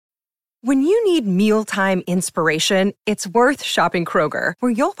When you need mealtime inspiration, it's worth shopping Kroger,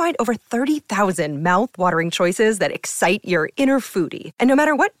 where you'll find over 30,000 mouth-watering choices that excite your inner foodie. And no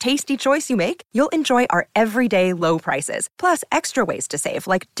matter what tasty choice you make, you'll enjoy our everyday low prices, plus extra ways to save,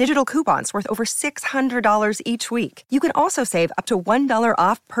 like digital coupons worth over $600 each week. You can also save up to $1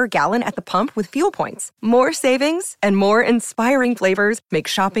 off per gallon at the pump with fuel points. More savings and more inspiring flavors make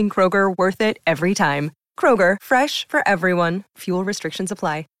shopping Kroger worth it every time. Kroger, fresh for everyone. Fuel restrictions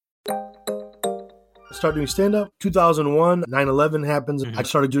apply. Started doing stand-up. 2001, 9/11 happens. I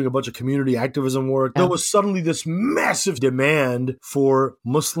started doing a bunch of community activism work. There was suddenly this massive demand for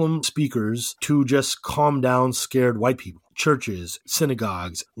Muslim speakers to just calm down scared white people. Churches,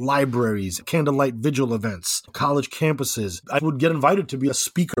 synagogues, libraries, candlelight vigil events, college campuses. I would get invited to be a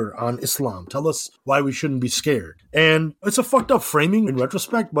speaker on Islam. Tell us why we shouldn't be scared. And it's a fucked up framing in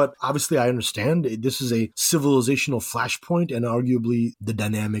retrospect, but obviously I understand this is a civilizational flashpoint, and arguably the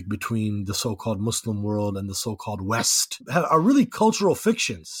dynamic between the so-called Muslim world and the so-called West are really cultural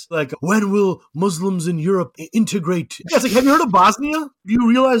fictions. Like, when will Muslims in Europe integrate? Yeah, it's like, have you heard of Bosnia? Do you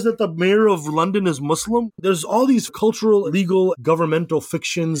realize that the mayor of London is Muslim? There's all these cultural, legal, governmental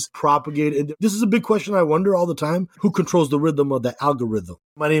fictions propagated. This is a big question I wonder all the time. Who controls the rhythm of the algorithm?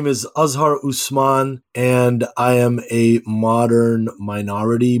 My name is Azhar Usman, and I am a modern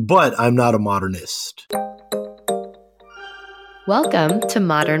minority, but I'm not a modernist. Welcome to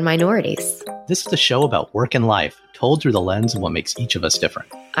Modern Minorities. This is a show about work and life, told through the lens of what makes each of us different.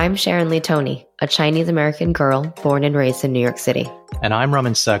 I'm Sharon Lee Tony, a Chinese-American girl born and raised in New York City. And I'm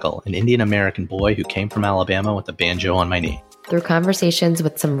Raman Sehgal, an Indian-American boy who came from Alabama with a banjo on my knee. Through conversations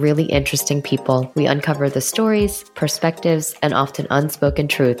with some really interesting people, we uncover the stories, perspectives, and often unspoken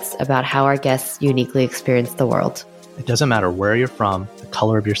truths about how our guests uniquely experience the world. It doesn't matter where you're from, the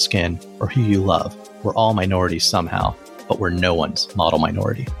color of your skin, or who you love. We're all minorities somehow, but we're no one's model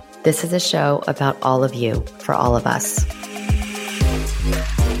minority. This is a show about all of you, for all of us.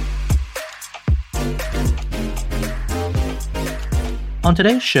 On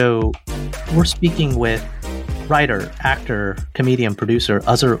today's show, we're speaking with writer, actor, comedian, producer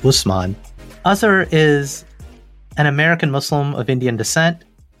Azhar Usman. Azhar is an American Muslim of Indian descent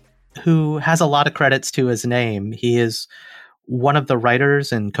who has a lot of credits to his name. He is one of the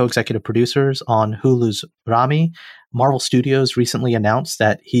writers and co-executive producers on Hulu's Ramy. Marvel Studios recently announced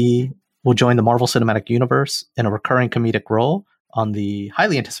that he will join the Marvel Cinematic Universe in a recurring comedic role on the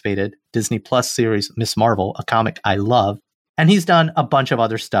highly anticipated Disney Plus series Ms. Marvel, a comic I love. And he's done a bunch of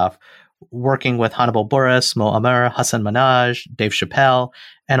other stuff, working with Hannibal Buress, Mo Amer, Hasan Minhaj, Dave Chappelle,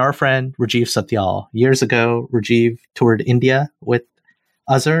 and our friend Rajiv Satyal. Years ago, Rajiv toured India with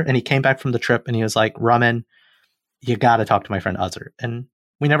Azhar, and he came back from the trip and he was like, Raman, you got to talk to my friend Azhar. And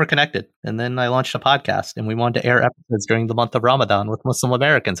we never connected. And then I launched a podcast and we wanted to air episodes during the month of Ramadan with Muslim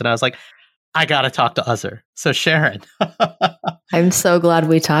Americans. And I was like, I got to talk to Azhar. So Sharon. I'm so glad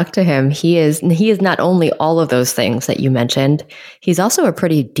we talked to him. He is not only all of those things that you mentioned, he's also a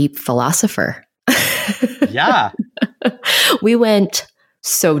pretty deep philosopher. Yeah. We went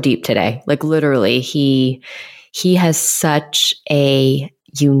so deep today. Like literally, he has such a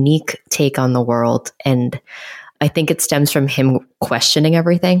unique take on the world. And I think it stems from him questioning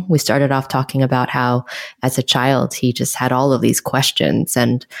everything. We started off talking about how as a child, he just had all of these questions.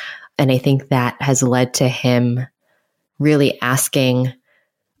 And I think that has led to him really asking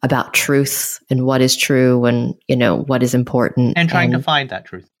about truth and what is true and, what is important. And trying to find that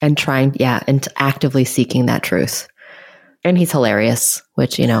truth. And actively seeking that truth. And he's hilarious,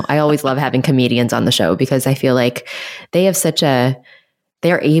 which, I always love having comedians on the show because I feel like they have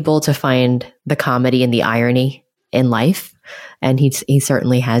they're able to find the comedy and the irony in life. And he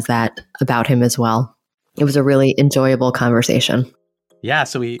certainly has that about him as well. It was a really enjoyable conversation. Yeah,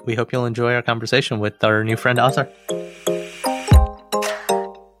 so we hope you'll enjoy our conversation with our new friend Azhar.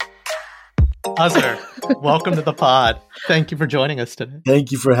 Azhar, welcome to the pod. Thank you for joining us today.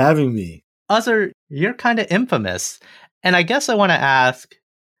 Thank you for having me. Azhar, you're kind of infamous. And I guess I want to ask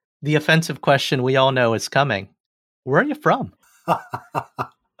the offensive question we all know is coming. Where are you from?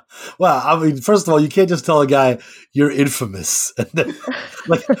 Well, I mean, first of all, you can't just tell a guy you're infamous. And then,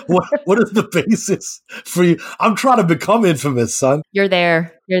 what is the basis for you? I'm trying to become infamous, son. You're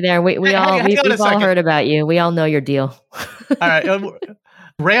there. We've all heard about you. We all know your deal. All right.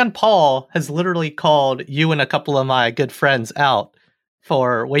 Rand Paul has literally called you and a couple of my good friends out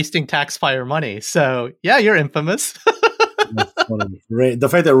for wasting taxpayer money. So, yeah, you're infamous. That's funny. The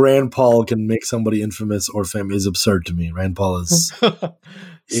fact that Rand Paul can make somebody infamous or famous is absurd to me. Rand Paul is...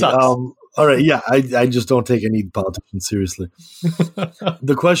 Sucks. All right. Yeah. I just don't take any politicians seriously.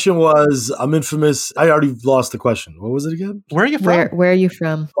 The question was, I'm infamous. I already lost the question. What was it again? Where are you from? Where are you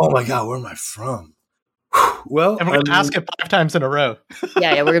from? Oh my God. Where am I from? Well, and we're going to ask it 5 times in a row.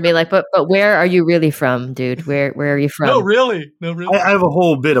 Yeah. We're going to be like, but where are you really from, dude? Where are you from? No, really. I have a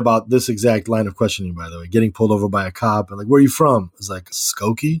whole bit about this exact line of questioning, by the way. Getting pulled over by a cop and like, where are you from? It's like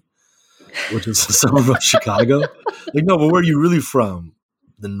Skokie, which is a suburb of Chicago. Like, no, but where are you really from?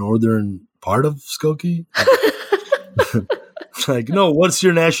 The northern part of Skokie? Like, no, what's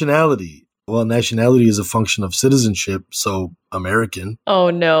your nationality? Well, nationality is a function of citizenship, so American.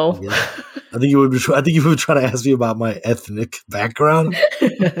 Oh no! Yeah. I think you would try to ask me about my ethnic background,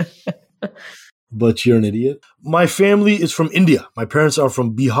 but you're an idiot. My family is from India. My parents are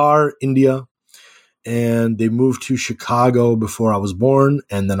from Bihar, India, and they moved to Chicago before I was born,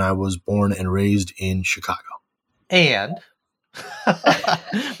 and then I was born and raised in Chicago. And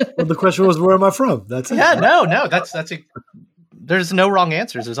well, the question was, where am I from? That's it. Yeah, no, that's there's no wrong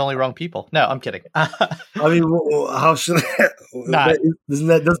answers. There's only wrong people. No, I'm kidding. I mean, how should I? Doesn't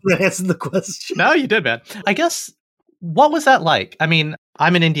that answer the question? No, you did, man. I guess, what was that like? I mean,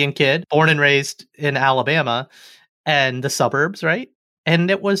 I'm an Indian kid, born and raised in Alabama and the suburbs, right?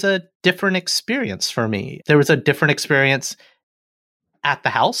 And it was a different experience for me. There was a different experience at the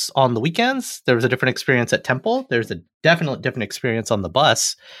house on the weekends. There was a different experience at Temple. There's a definite different experience on the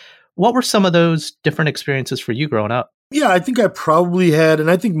bus. What were some of those different experiences for you growing up? Yeah, I think I probably had,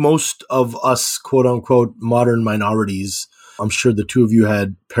 and I think most of us, quote unquote, modern minorities, I'm sure the two of you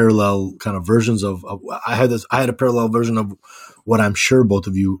had parallel kind of versions of I had a parallel version of what I'm sure both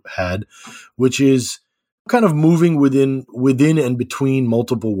of you had, which is kind of moving within and between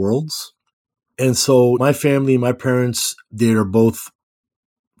multiple worlds. And so my family, my parents, they're both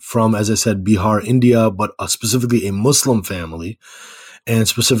from, as I said, Bihar, India, but specifically a Muslim family. And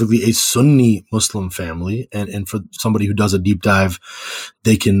specifically a Sunni Muslim family. And for somebody who does a deep dive,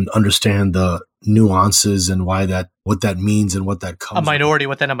 they can understand the nuances and what that means and what that comes A minority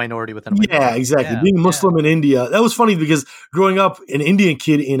within a minority within a minority. Yeah, exactly. Yeah, being Muslim in India, that was funny because growing up an Indian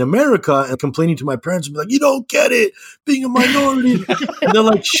kid in America and complaining to my parents and be like, you don't get it, being a minority. And they're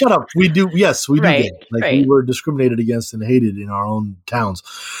like, shut up. We do. Yes, we do get it. Like we were discriminated against and hated in our own towns.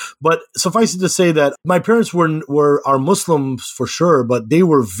 But suffice it to say that my parents are Muslims for sure, but they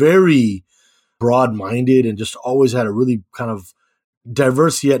were very broad-minded and just always had a really kind of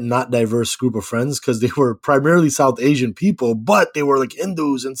diverse yet not diverse group of friends because they were primarily South Asian people, but they were like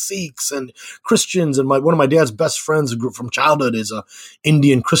Hindus and Sikhs and Christians. And one of my dad's best friends from childhood is a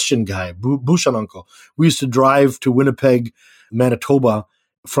Indian Christian guy, Bhushan uncle. We used to drive to Winnipeg, Manitoba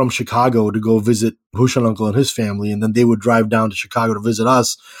from Chicago to go visit Bhushan uncle and his family. And then they would drive down to Chicago to visit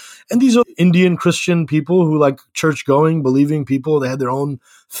us. And these are Indian Christian people who like church going, believing people. They had their own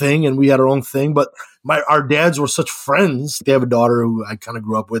thing and we had our own thing. But our dads were such friends. They have a daughter who I kind of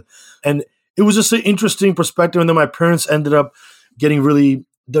grew up with. And it was just an interesting perspective. And then my parents ended up getting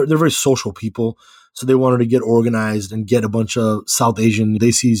they're very social people. So they wanted to get organized and get a bunch of South Asian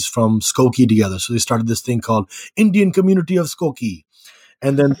Desis from Skokie together. So they started this thing called Indian Community of Skokie.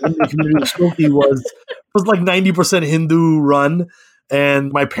 And then the Indian Community of Skokie was like 90% Hindu run.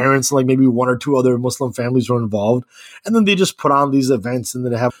 And my parents, like maybe one or two other Muslim families were involved. And then they just put on these events and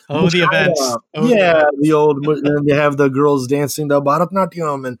then they have... the events. And they have the girls dancing the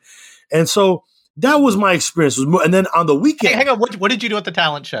Bharatnatyam. And so that was my experience. And then on the weekend... Hey, hang on. What did you do at the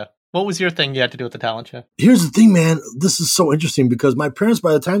talent show? What was your thing you had to do at the talent show? Here's the thing, man. This is so interesting because my parents,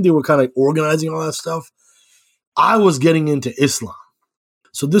 by the time they were kind of organizing all that stuff, I was getting into Islam.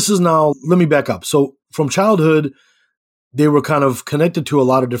 So this is now... Let me back up. So from childhood... they were kind of connected to a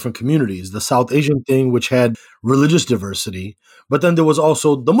lot of different communities. The South Asian thing, which had religious diversity, but then there was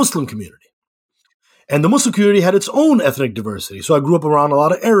also the Muslim community. And the Muslim community had its own ethnic diversity. So I grew up around a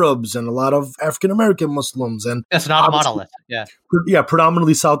lot of Arabs and a lot of African-American Muslims. And it's not a monolith. Yeah. Yeah,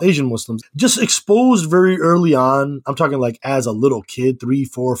 predominantly South Asian Muslims. Just exposed very early on, I'm talking like as a little kid, 3,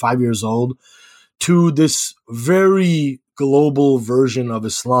 4, 5 years old, to this very global version of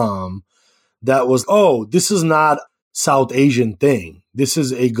Islam that was, this is not South Asian thing. This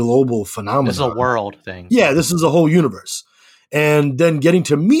is a global phenomenon. This is a world thing. Yeah, this is a whole universe. And then getting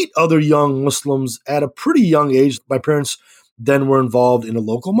to meet other young Muslims at a pretty young age. My parents then were involved in a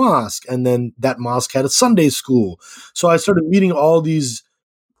local mosque. And then that mosque had a Sunday school. So I started meeting all these.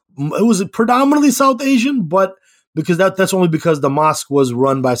 It was predominantly South Asian, but because that's only because the mosque was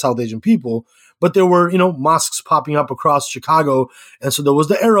run by South Asian people. But there were, mosques popping up across Chicago. And so there was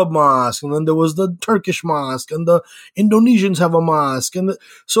the Arab mosque, and then there was the Turkish mosque, and the Indonesians have a mosque.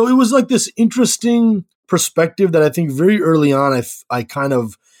 So it was like this interesting perspective that I think very early on, I kind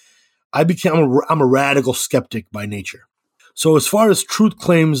of I'm a radical skeptic by nature. So as far as truth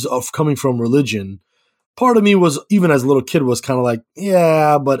claims of coming from religion, part of me was, even as a little kid, was kind of like,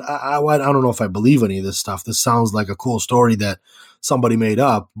 yeah, but I don't know if I believe any of this stuff. This sounds like a cool story that somebody made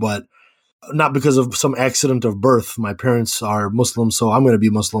up, but not because of some accident of birth. My parents are Muslim, so I'm going to be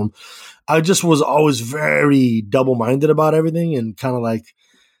Muslim. I just was always very double-minded about everything and kind of like,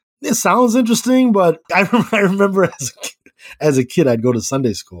 it sounds interesting, but I remember as a kid, I'd go to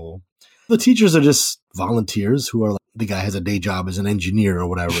Sunday school. The teachers are just volunteers who are like, the guy has a day job as an engineer or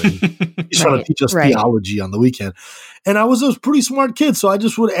whatever. And he's trying to teach us theology on the weekend. And I was a pretty smart kid, so I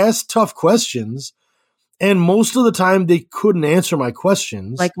just would ask tough questions. And most of the time, they couldn't answer my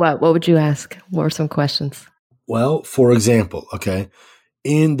questions. Like what? What would you ask? What were some questions? Well, for example, okay,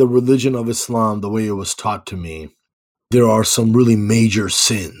 in the religion of Islam, the way it was taught to me, there are some really major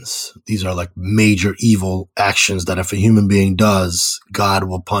sins. These are like major evil actions that if a human being does, God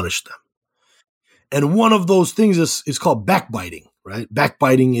will punish them. And one of those things is called backbiting, right?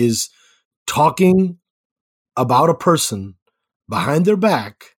 Backbiting is talking about a person behind their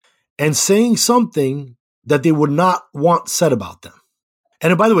back and saying something that they would not want said about them.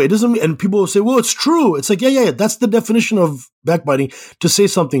 And by the way, it doesn't mean, and people will say, well, it's true. It's like, yeah. That's the definition of backbiting, to say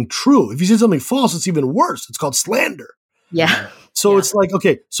something true. If you say something false, it's even worse. It's called slander. Yeah. So it's like,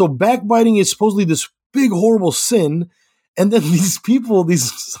 okay, so backbiting is supposedly this big, horrible sin. And then these people,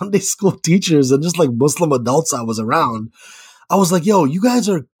 these Sunday school teachers and just like Muslim adults I was around, I was like, yo, you guys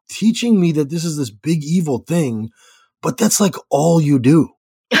are teaching me that this is this big evil thing, but that's like all you do.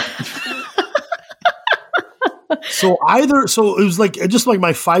 So it was like, just like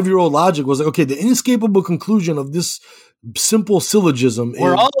my 5-year-old logic was like, okay, the inescapable conclusion of this simple syllogism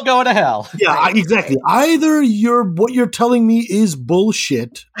we're all going to hell. Yeah, exactly. Either what you're telling me is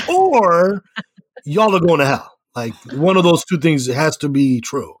bullshit, or y'all are going to hell. Like, one of those two things has to be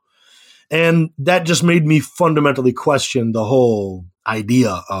true. And that just made me fundamentally question the whole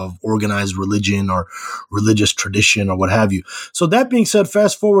idea of organized religion or religious tradition or what have you. So that being said,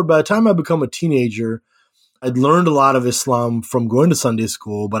 fast forward, by the time I become a teenager, I'd learned a lot of Islam from going to Sunday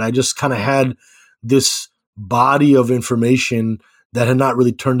school, but I just kind of had this body of information that had not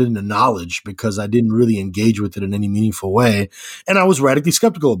really turned into knowledge because I didn't really engage with it in any meaningful way. And I was radically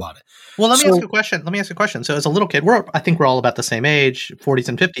skeptical about it. Well, let me ask you a question. So as a little kid, I think we're all about the same age, 40s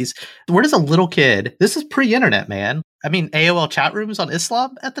and 50s. Where does a little kid, this is pre-internet, man. I mean, AOL chat rooms on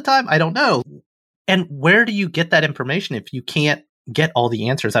Islam at the time? I don't know. And where do you get that information if you can't get all the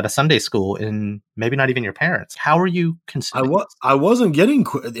answers out of Sunday school and maybe not even your parents? How are you consuming? I wasn't getting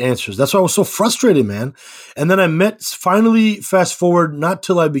answers. That's why I was so frustrated, man. And then finally, fast forward, not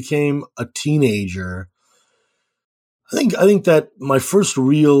till I became a teenager. I think that my first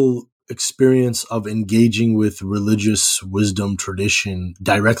real experience of engaging with religious wisdom tradition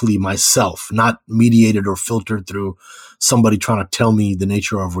directly myself, not mediated or filtered through somebody trying to tell me the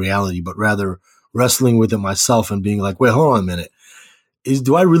nature of reality, but rather wrestling with it myself and being like, wait, hold on a minute.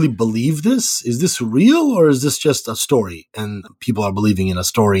 Do I really believe this? Is this real, or is this just a story and people are believing in a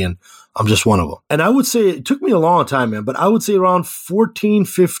story and I'm just one of them? And I would say it took me a long time, man, but I would say around 14,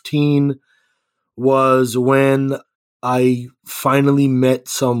 15 was when I finally met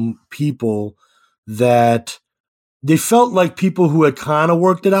some people that they felt like people who had kind of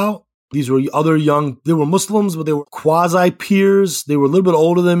worked it out. These were they were Muslims, but they were quasi peers. They were a little bit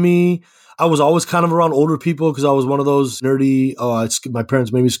older than me. I was always kind of around older people because I was one of those nerdy, my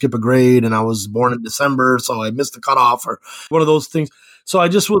parents made me skip a grade and I was born in December, so I missed the cutoff, or one of those things. So I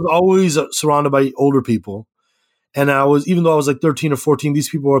just was always surrounded by older people. And even though I was like 13 or 14, these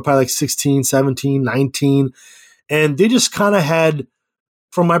people were probably like 16, 17, 19. And they just kind of had,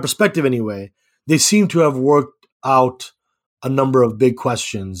 from my perspective anyway, they seemed to have worked out a number of big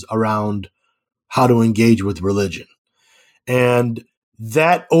questions around how to engage with religion. And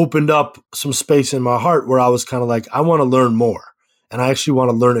that opened up some space in my heart where I was kind of like, I want to learn more. And I actually want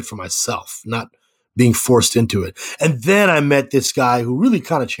to learn it for myself, not being forced into it. And then I met this guy who really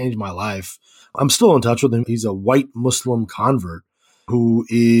kind of changed my life. I'm still in touch with him. He's a white Muslim convert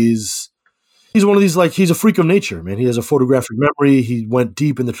he's one of these, like, he's a freak of nature, man. He has a photographic memory. He went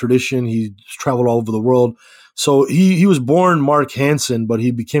deep in the tradition. He traveled all over the world. So he was born Mark Hansen, but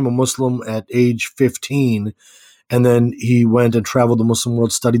he became a Muslim at age 15. And then he went and traveled the Muslim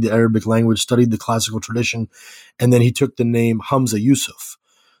world, studied the Arabic language, studied the classical tradition. And then he took the name Hamza Yusuf.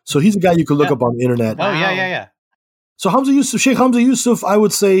 So he's a guy you could look up on the internet. Oh, yeah. So Sheikh Hamza Yusuf, I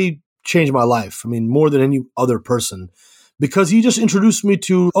would say, changed my life. I mean, more than any other person, because he just introduced me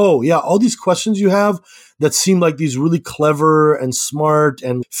to, oh yeah, all these questions you have that seem like these really clever and smart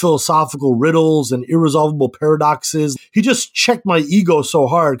and philosophical riddles and irresolvable paradoxes. He just checked my ego so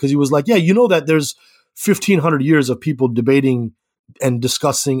hard because he was like, yeah, you know that there's 1,500 years of people debating and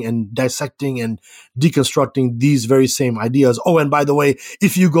discussing and dissecting and deconstructing these very same ideas. Oh, and by the way,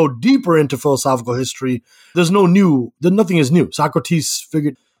 if you go deeper into philosophical history, nothing is new. Socrates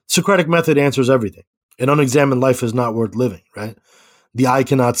figured Socratic method answers everything. An unexamined life is not worth living, right? The eye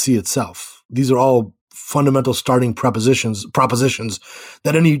cannot see itself. These are all fundamental starting propositions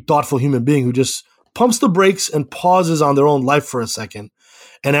that any thoughtful human being who just pumps the brakes and pauses on their own life for a second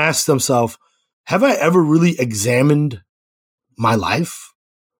and asks themselves, have I ever really examined my life?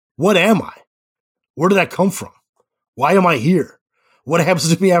 What am I? Where did I come from? Why am I here? What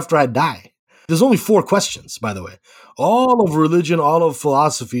happens to me after I die? There's only 4 questions, by the way. All of religion, all of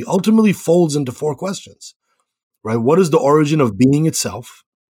philosophy ultimately folds into 4 questions, right? What is the origin of being itself?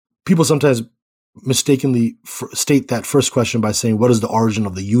 People sometimes mistakenly state that first question by saying, what is the origin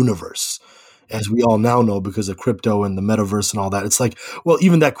of the universe? As we all now know, because of crypto and the metaverse and all that. It's like, well,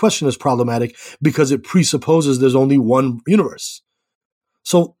 even that question is problematic because it presupposes there's only one universe.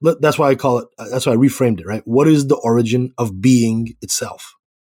 So that's why that's why I reframed it, right? What is the origin of being itself?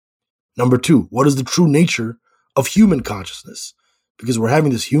 Number 2, what is the true nature of human consciousness? Because we're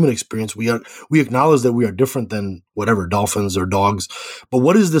having this human experience. We acknowledge that we are different than whatever, dolphins or dogs. But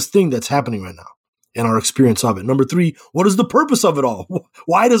what is this thing that's happening right now and our experience of it? Number 3, what is the purpose of it all?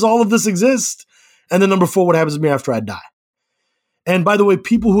 Why does all of this exist? And then number 4, what happens to me after I die? And by the way,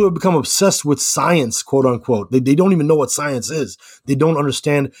 people who have become obsessed with science, quote unquote, they don't even know what science is. They don't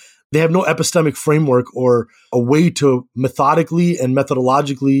understand. They have no epistemic framework or a way to methodically and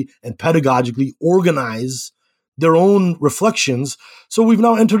methodologically and pedagogically organize their own reflections. So we've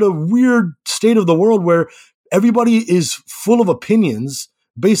now entered a weird state of the world where everybody is full of opinions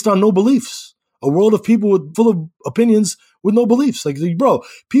based on no beliefs. A world of people full of opinions with no beliefs. Like, bro,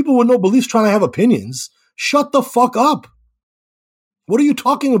 people with no beliefs trying to have opinions. Shut the fuck up. What are you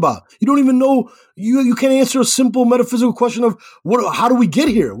talking about? You don't even know. You can't answer a simple metaphysical question of how do we get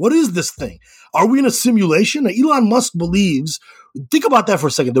here? What is this thing? Are we in a simulation? Now, Elon Musk believes, think about that for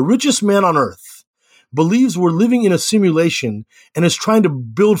a second. The richest man on earth believes we're living in a simulation and is trying to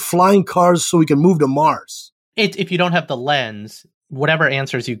build flying cars so we can move to Mars. If you don't have the lens, whatever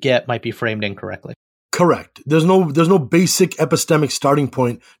answers you get might be framed incorrectly. Correct. There's no basic epistemic starting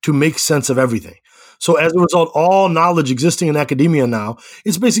point to make sense of everything. So as a result, all knowledge existing in academia now,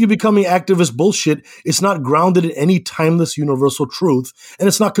 it's basically becoming activist bullshit. It's not grounded in any timeless universal truth, and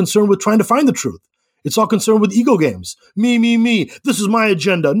it's not concerned with trying to find the truth. It's all concerned with ego games. Me. This is my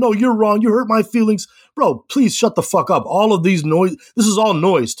agenda. No, you're wrong. You hurt my feelings. Bro, please shut the fuck up. All of these noise, this is all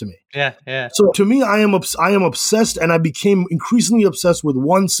noise to me. Yeah. So to me, I am obsessed, and I became increasingly obsessed with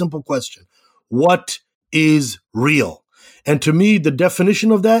one simple question. What is real? And to me, the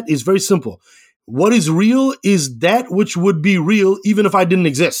definition of that is very simple. What is real is that which would be real even if I didn't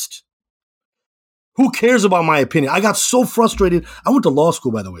exist. Who cares about my opinion? I got so frustrated. I went to law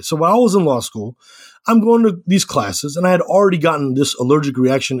school, by the way. So when I was in law school, I'm going to these classes, and I had already gotten this allergic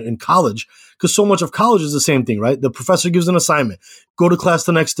reaction in college because so much of college is the same thing, right? The professor gives an assignment, go to class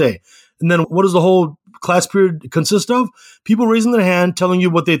the next day. And then what does the whole class period consist of? People raising their hand, telling you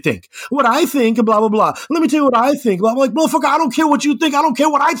what they think. What I think, blah, blah, blah. Let me tell you what I think. I'm like, motherfucker, I don't care what you think. I don't care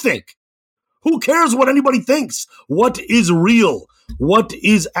what I think. Who cares what anybody thinks? What is real? What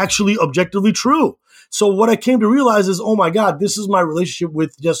is actually objectively true? So what I came to realize is, oh my God, this is my relationship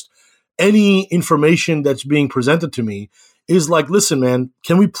with just any information that's being presented to me is like, listen, man,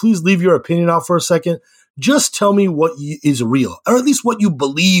 can we please leave your opinion out for a second? Just tell me what is real, or at least what you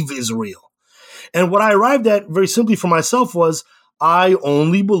believe is real. And what I arrived at very simply for myself was I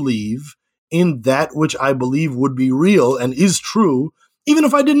only believe in that which I believe would be real and is true, even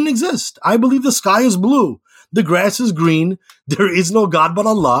if I didn't exist. I believe the sky is blue. The grass is green. There is no God but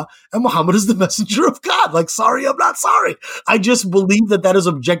Allah. And Muhammad is the messenger of God. Like, sorry, I'm not sorry. I just believe that is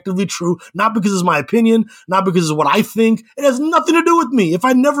objectively true, not because it's my opinion, not because it's what I think. It has nothing to do with me. If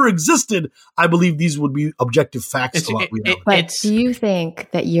I never existed, I believe these would be objective facts. But do you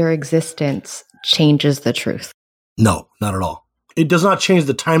think that your existence changes the truth? No, not at all. It does not change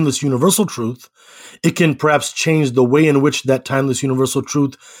the timeless universal truth. It can perhaps change the way in which that timeless universal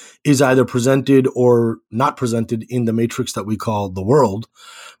truth is either presented or not presented in the matrix that we call the world.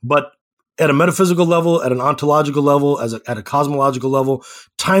 But at a metaphysical level, at an ontological level, at a cosmological level,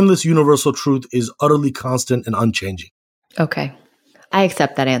 timeless universal truth is utterly constant and unchanging. Okay. I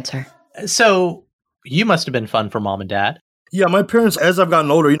accept that answer. So you must have been fun for mom and dad. Yeah, my parents, as I've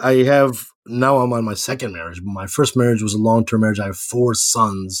gotten older, now I'm on my second marriage. My first marriage was a long-term marriage. I have 4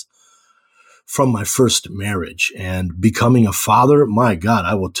 sons from my first marriage. And becoming a father, my God,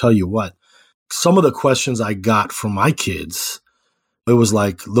 I will tell you what, some of the questions I got from my kids, it was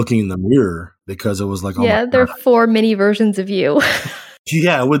like looking in the mirror because it was like, oh yeah, there are 4 mini versions of you.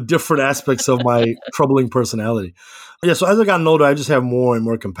 Yeah, with different aspects of my troubling personality. Yeah, so as I've gotten older, I just have more and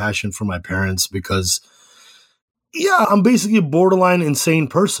more compassion for my parents because, yeah, I'm basically a borderline insane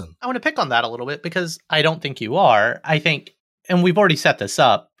person. I want to pick on that a little bit because I don't think you are. I think, and we've already set this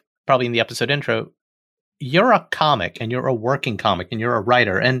up probably in the episode intro, you're a comic and you're a working comic and you're a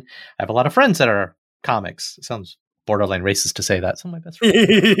writer. And I have a lot of friends that are comics. It sounds borderline racist to say that. Some of my best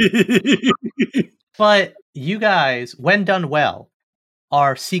friends. But you guys, when done well,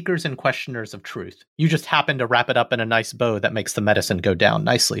 are seekers and questioners of truth. You just happen to wrap it up in a nice bow that makes the medicine go down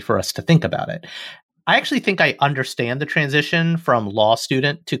nicely for us to think about it. I actually think I understand the transition from law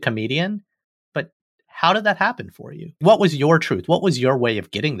student to comedian, but how did that happen for you? What was your truth? What was your way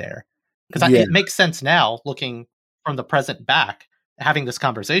of getting there? Because it makes sense now, looking from the present back, having this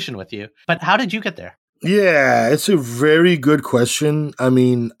conversation with you. But how did you get there? Yeah, it's a very good question. I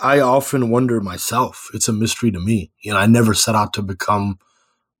mean, I often wonder myself. It's a mystery to me. I never set out to become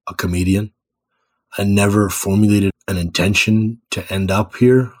a comedian. I never formulated an intention to end up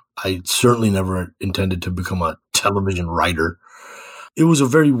here. I certainly never intended to become a television writer. It was a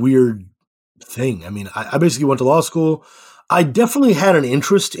very weird thing. I mean, I basically went to law school. I definitely had an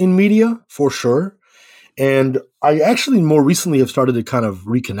interest in media, for sure. And I actually more recently have started to kind of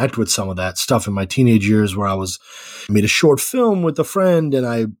reconnect with some of that stuff in my teenage years where I made a short film with a friend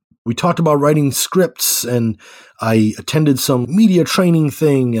and we talked about writing scripts and I attended some media training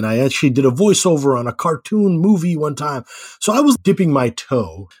thing and I actually did a voiceover on a cartoon movie one time. So I was dipping my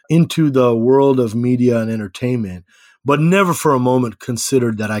toe into the world of media and entertainment, but never for a moment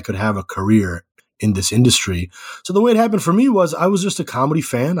considered that I could have a career in this industry. So the way it happened for me was I was just a comedy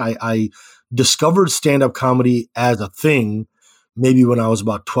fan. I discovered stand-up comedy as a thing maybe when I was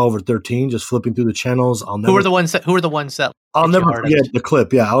about 12 or 13, just flipping through the channels. Who are the ones that I'll never forget the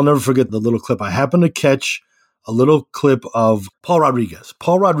clip. Yeah, I'll never forget the little clip. I happened to catch a little clip of Paul Rodriguez.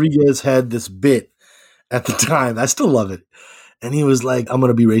 Paul Rodriguez had this bit at the time. I still love it. And he was like, I'm going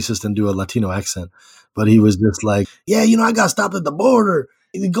to be racist and do a Latino accent. But he was just like, yeah, I got stopped at the border.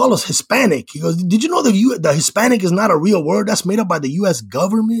 They call us Hispanic. He goes, did you know that the Hispanic is not a real word? That's made up by the U.S.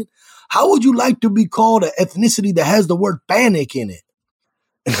 government. How would you like to be called an ethnicity that has the word panic in it?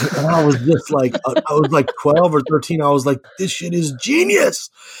 And I was just like, I was like 12 or 13. I was like, this shit is genius.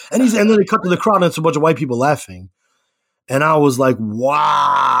 And then they cut to the crowd and it's a bunch of white people laughing. And I was like,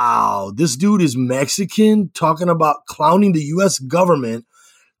 wow, this dude is Mexican talking about clowning the U.S. government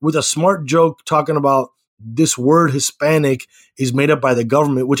with a smart joke talking about this word Hispanic is made up by the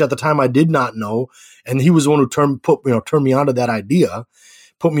government, which at the time I did not know. And he was the one who turned me onto that idea.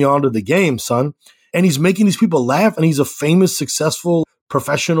 Put me onto the game, son. And he's making these people laugh. And he's a famous, successful,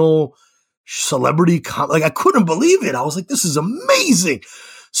 professional celebrity. I couldn't believe it. I was like, this is amazing.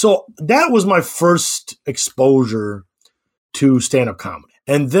 So that was my first exposure to stand-up comedy.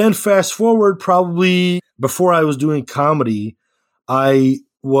 And then fast forward, probably before I was doing comedy, I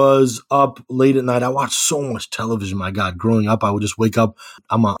was up late at night. I watched so much television. My God, growing up, I would just wake up.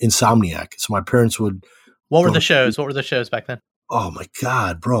 I'm an insomniac. So my parents would. What were the shows? What were the shows back then? Oh my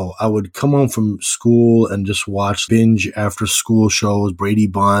God, bro. I would come home from school and just binge after school shows, Brady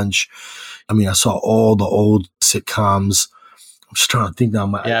Bunch. I mean, I saw all the old sitcoms. I'm just trying to think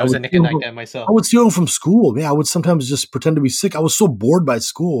now. I was a Nick at Night guy myself. I would steal them from school. Yeah, I would sometimes just pretend to be sick. I was so bored by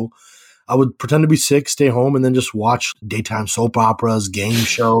school. I would pretend to be sick, stay home, and then just watch daytime soap operas, game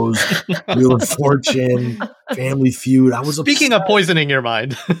shows, Wheel of Fortune, Family Feud. I was Speaking of poisoning your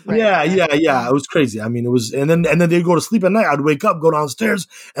mind. Yeah. It was crazy. I mean, it was, and then they'd go to sleep at night. I'd wake up, go downstairs,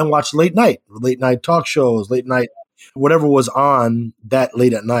 and watch late night talk shows, late night, whatever was on that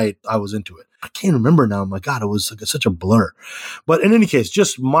late at night. I was into it. I can't remember now. My God, it was like such a blur. But in any case,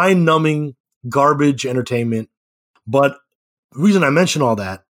 just mind-numbing garbage entertainment. But the reason I mention all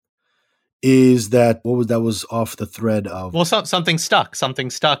that is that was off the thread of something stuck,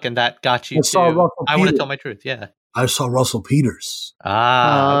 and that got you to I want to tell my truth. Yeah, I saw Russell Peters. Okay.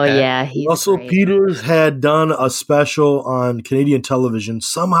 Yeah, he's Russell great. Peters had done a special on Canadian television.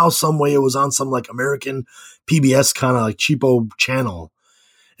 Somehow, some way, it was on some like American PBS kind of like cheapo channel,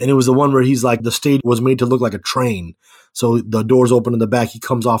 and it was the one where he's like the stage was made to look like a train. So the doors open in the back. He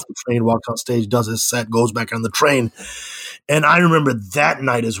comes off the train, walks on stage, does his set, goes back on the train. And I remember that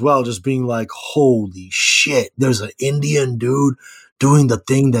night as well, just being like, holy shit, there's an Indian dude doing the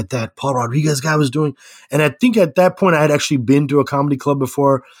thing that Paul Rodriguez guy was doing. And I think at that point I had actually been to a comedy club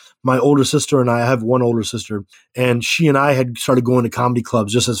before. My older sister and I have one older sister, and she and I had started going to comedy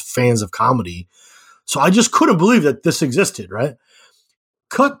clubs just as fans of comedy. So I just couldn't believe that this existed, right?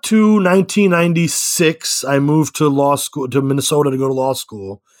 Cut to 1996, I moved to law school, to Minnesota to go to law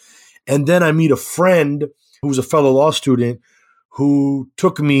school. And then I meet a friend who was a fellow law student who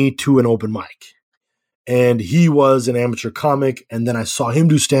took me to an open mic. And he was an amateur comic. And then I saw him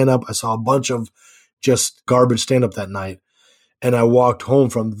do stand-up. I saw a bunch of just garbage stand-up that night. And I walked home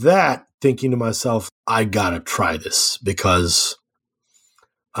from that thinking to myself, I gotta try this because,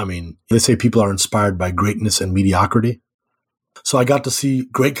 I mean, they say people are inspired by greatness and mediocrity. So I got to see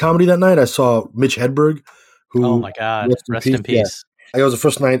great comedy that night. I saw Mitch Hedberg, who, oh my God, rest in peace. Yeah. It was the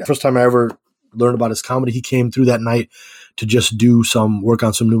first time I ever learned about his comedy. He came through that night to just do some work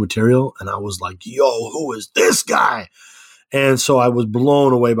on some new material. And I was like, yo, who is this guy? And so I was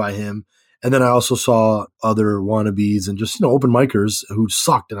blown away by him. And then I also saw other wannabes and just, open micers who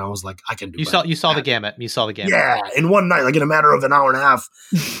sucked. And I was like, I can do it. You saw the gamut. You saw the gamut. Yeah. In one night, like in a matter of an hour and a half,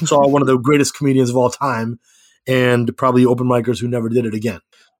 saw one of the greatest comedians of all time. And probably open micers who never did it again.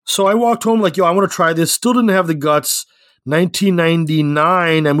 So I walked home like, yo, I want to try this. Still didn't have the guts.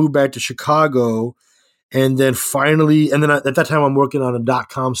 1999, I moved back to Chicago. And then finally, at that time, I'm working on a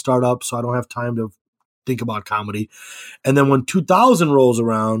 .com startup, so I don't have time to think about comedy. And then when 2000 rolls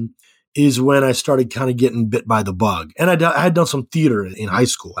around is when I started kind of getting bit by the bug. And I had done some theater in high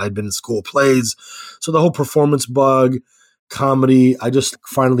school. I had been in school plays. So the whole performance bug, comedy, I just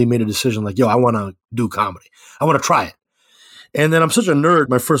finally made a decision like, yo, I want to do comedy. I want to try it. And then I'm such a nerd.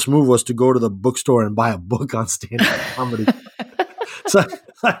 My first move was to go to the bookstore and buy a book on stand-up comedy. So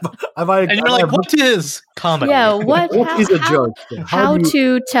and you're like, what is comedy? Yeah, what is a joke? How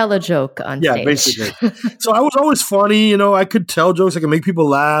to tell a joke on stage. Yeah, basically. So I was always funny. I could tell jokes. I could make people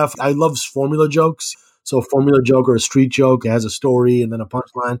laugh. I love formula jokes. So a formula joke or a street joke has a story and then a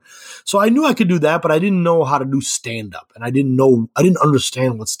punchline. So I knew I could do that, but I didn't know how to do stand-up. And I didn't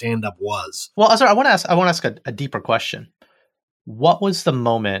understand what stand-up was. Well, Azhar, I want to ask a deeper question. What was the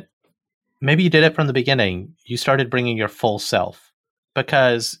moment, maybe you did it from the beginning, you started bringing your full self?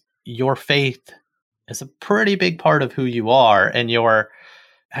 Because your faith is a pretty big part of who you are. And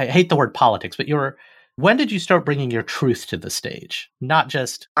I hate the word politics, but when did you start bringing your truth to the stage? Not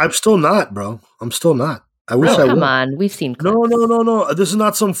just... I'm still not, bro. I'm still not. I wish I would. Come on. We've seen clips. No. This is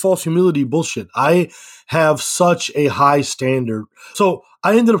not some false humility bullshit. I have such a high standard. So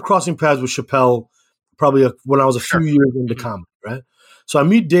I ended up crossing paths with Chappelle probably when I was a few years into comedy, right? So I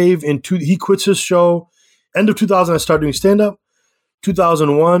meet Dave he quits his show. End of 2000, I started doing stand-up.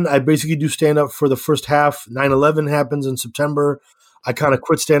 2001, I basically do stand-up for the first half. 9/11 happens in September. I kind of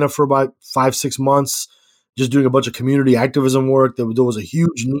quit stand-up for about 5-6 months, just doing a bunch of community activism work. There was a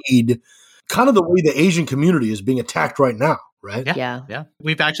huge need, kind of the way the Asian community is being attacked right now, right? Yeah.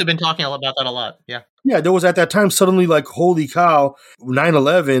 We've actually been talking about that a lot. Yeah. Yeah, there was at that time suddenly like, holy cow,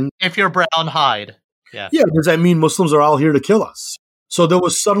 9/11. If you're brown, hide. Yeah. Yeah, does that mean Muslims are all here to kill us? So there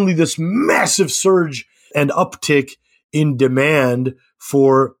was suddenly this massive surge and uptick in demand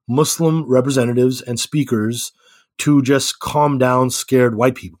for Muslim representatives and speakers to just calm down scared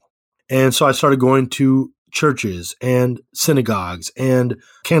white people. And so I started going to churches and synagogues and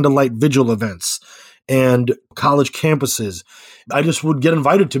candlelight vigil events and college campuses. I just would get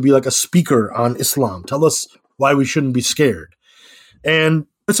invited to be like a speaker on Islam. Tell us why we shouldn't be scared. And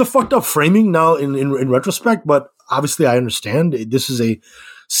it's a fucked up framing now in retrospect, but obviously I understand this is a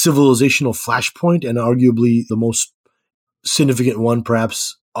civilizational flashpoint and arguably the most significant one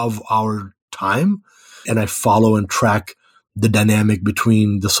perhaps of our time. And I follow and track the dynamic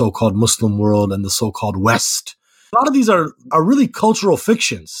between the so-called Muslim world and the so-called West. A lot of these are really cultural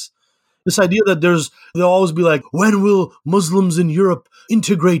fictions. This idea that they'll always be like, when will Muslims in Europe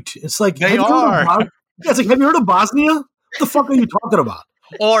integrate? It's like, they are. It's like, have you heard of Bosnia? What the fuck are you talking about?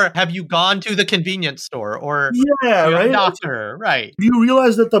 Or have you gone to the convenience store? Or right? A doctor, right? Do you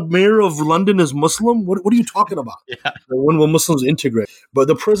realize that the mayor of London is Muslim? What are you talking about? Yeah. When will Muslims integrate? But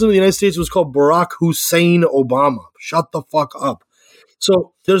the president of the United States was called Barack Hussein Obama. Shut the fuck up.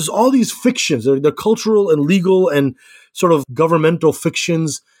 So there's all these fictions. They're cultural and legal and sort of governmental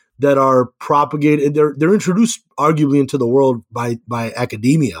fictions that are propagated. They're introduced arguably into the world by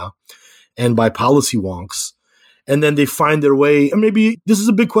academia and by policy wonks. And then they find their way. And maybe this is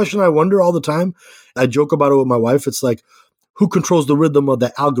a big question I wonder all the time. I joke about it with my wife. It's like, who controls the rhythm of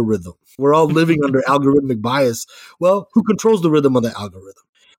the algorithm? We're all living under algorithmic bias. Well, who controls the rhythm of the algorithm?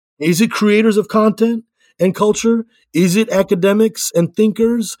 Is it creators of content? and culture? Is it academics and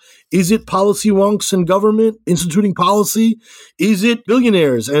thinkers? Is it policy wonks and government instituting policy? Is it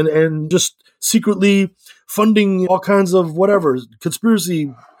billionaires and just secretly funding all kinds of whatever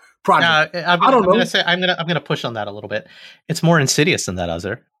conspiracy projects? I don't know. I'm gonna push on that a little bit. It's more insidious than that,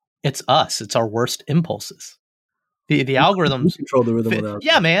 Uzzer. It's us. It's our worst impulses. The algorithms control the rhythm.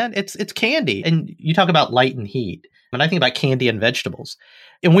 Yeah, man. It's candy. And you talk about light and heat. And I think about candy and vegetables.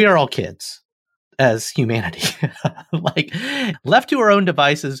 And we are all kids as humanity. Like, left to our own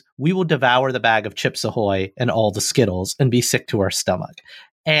devices, we will devour the bag of Chips Ahoy and all the Skittles and be sick to our stomach.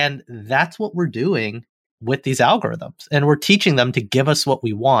 And that's what we're doing with these algorithms. And we're teaching them to give us what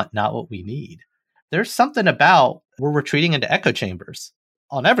we want, not what we need. There's something about we're retreating into echo chambers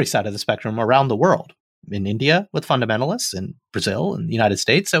on every side of the spectrum around the world. In India with fundamentalists, in Brazil and the United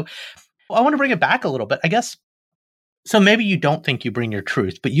States. So I want to bring it back a little bit, I guess. So maybe you don't think you bring your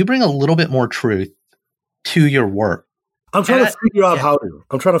truth, but you bring a little bit more truth to your work. I'm trying to figure out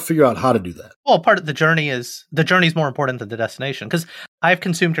how to do that. Well, part of the journey is more important than the destination, because I've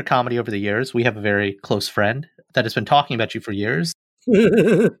consumed your comedy over the years. We have a very close friend that has been talking about you for years.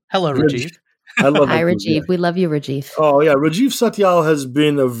 Hello, Rajiv. I love Hi, Rajiv. We love you, Rajiv. Oh, yeah. Rajiv Satyal has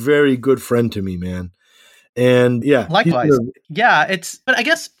been a very good friend to me, man. And yeah, likewise. But I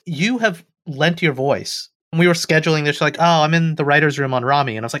guess you have lent your voice. When we were scheduling this, like, oh, I'm in the writer's room on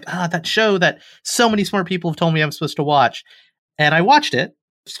Rami. And I was like, that show that so many smart people have told me I'm supposed to watch. And I watched it.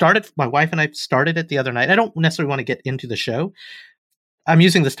 My wife and I started it the other night. I don't necessarily want to get into the show. I'm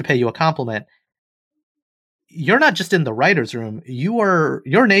using this to pay you a compliment. You're not just in the writer's room.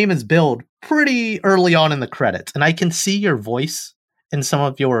 Your name is billed pretty early on in the credits. And I can see your voice in some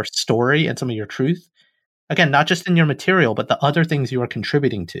of your story and some of your truth. Again, not just in your material, but the other things you are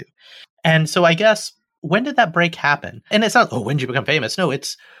contributing to. And so I guess, when did that break happen? And it's not, when did you become famous? No,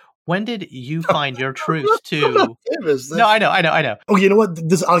 it's, when did you find your truth to... I'm not famous. No, I know. Oh, you know what?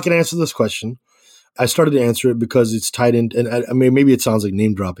 I can answer this question. I started to answer it because it's tied in, and I mean, maybe it sounds like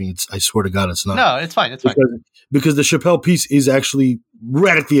name dropping. I swear to God, it's not. No, it's fine. Because the Chappelle piece is actually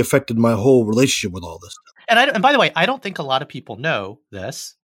radically affected my whole relationship with all this stuff. And by the way, I don't think a lot of people know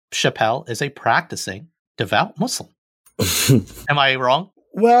this. Chappelle is a practicing devout Muslim. Am I wrong?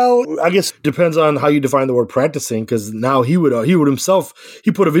 Well, I guess it depends on how you define the word practicing, because now he would himself,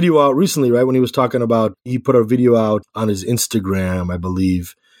 he put a video out recently, right? When he was talking about, he put a video out on his Instagram, I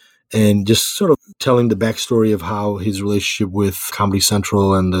believe, and just sort of telling the backstory of how his relationship with Comedy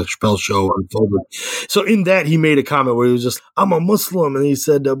Central and the Chappelle Show unfolded. So in that, he made a comment where he was just, I'm a Muslim. And he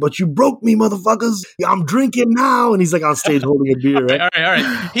said, but you broke me, motherfuckers. I'm drinking now. And he's like on stage holding a beer, right? All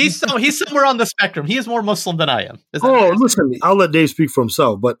right. He's somewhere on the spectrum. He is more Muslim than I am. Listen, I'll let Dave speak for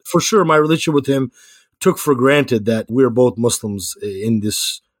himself. But for sure, my relationship with him took for granted that we're both Muslims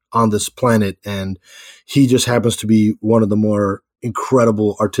on this planet. And he just happens to be one of the more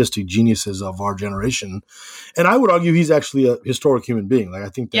incredible artistic geniuses of our generation. And I would argue he's actually a historic human being. Like, I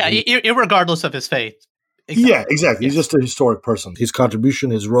think that irregardless of his faith. Exactly. Yeah, exactly. Yes. He's just a historic person. His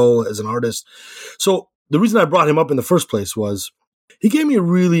contribution, his role as an artist. So the reason I brought him up in the first place was he gave me a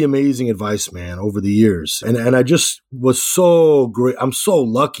really amazing advice, man, over the years. And I just was so great. I'm so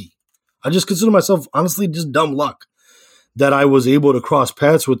lucky. I just consider myself, honestly, just dumb luck that I was able to cross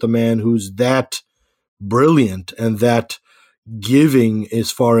paths with a man who's that brilliant and that giving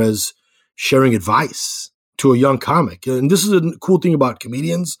as far as sharing advice to a young comic. And this is a cool thing about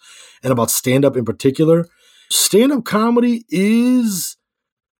comedians and about stand-up in particular. Stand-up comedy is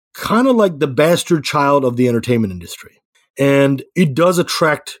kind of like the bastard child of the entertainment industry. And it does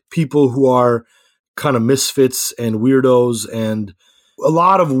attract people who are kind of misfits and weirdos, and a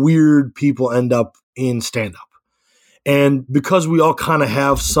lot of weird people end up in stand-up. And because we all kind of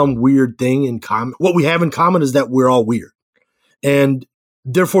have some weird thing in common, what we have in common is that we're all weird. And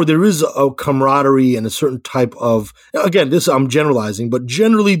therefore, there is a camaraderie and a certain type of, again, this I'm generalizing, but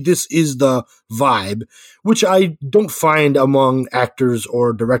generally this is the vibe, which I don't find among actors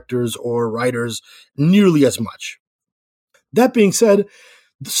or directors or writers nearly as much. That being said,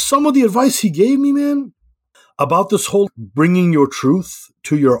 some of the advice he gave me, man, about this whole bringing your truth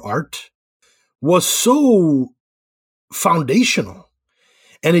to your art was so foundational.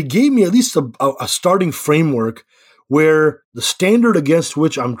 And it gave me at least a starting framework where the standard against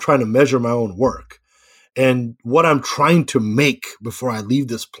which I'm trying to measure my own work and what I'm trying to make before I leave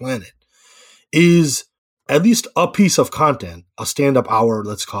this planet is at least a piece of content, a stand-up hour,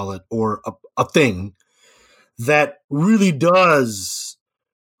 let's call it, or a thing that really does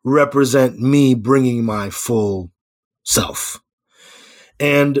represent me bringing my full self.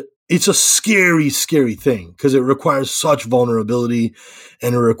 And it's a scary, scary thing because it requires such vulnerability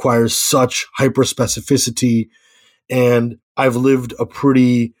and it requires such hyper-specificity. And I've lived a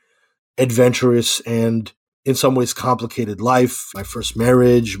pretty adventurous and in some ways complicated life. My first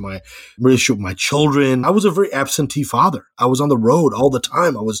marriage, my relationship with my children. I was a very absentee father. I was on the road all the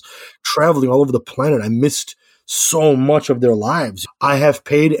time. I was traveling all over the planet. I missed so much of their lives. I have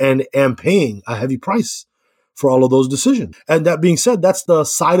paid and am paying a heavy price for all of those decisions. And that being said, that's the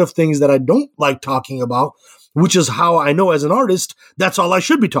side of things that I don't like talking about, which is how I know as an artist, that's all I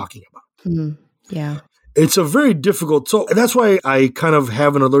should be talking about. Yeah. It's a very difficult. So that's why I kind of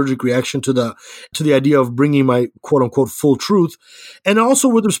have an allergic reaction to the idea of bringing my quote unquote full truth. And also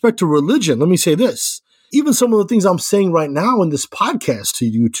with respect to religion, let me say this. Even some of the things I'm saying right now in this podcast to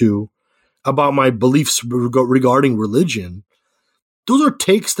you two about my beliefs regarding religion, those are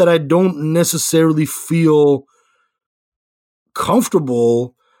takes that I don't necessarily feel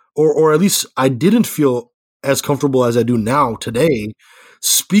comfortable, or at least I didn't feel as comfortable as I do now today,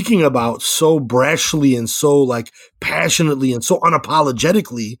 speaking about so brashly and so like passionately and so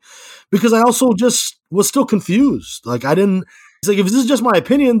unapologetically, because I also just was still confused. Like it's like, if this is just my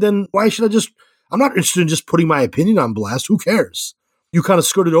opinion, then why should I'm not interested in just putting my opinion on blast. Who cares? You kind of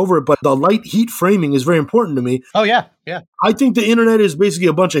skirted over it, but the light heat framing is very important to me. Oh, yeah. Yeah. I think the internet is basically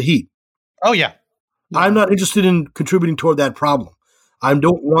a bunch of heat. Oh, yeah. I'm not interested in contributing toward that problem. I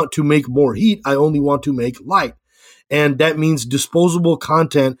don't want to make more heat. I only want to make light. And that means disposable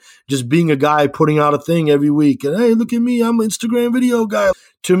content, just being a guy putting out a thing every week. And hey, look at me, I'm an Instagram video guy.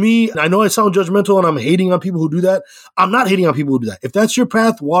 To me, I know I sound judgmental and I'm hating on people who do that. I'm not hating on people who do that. If that's your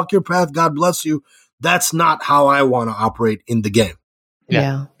path, walk your path. God bless you. That's not how I want to operate in the game.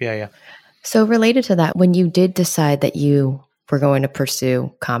 Yeah. Yeah. So related to that, when you did decide that you were going to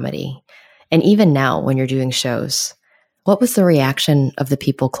pursue comedy, and even now when you're doing shows, what was the reaction of the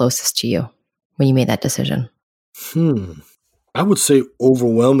people closest to you when you made that decision? I would say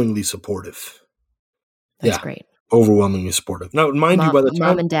overwhelmingly supportive. That's great. Overwhelmingly supportive. Now, mind you, by the time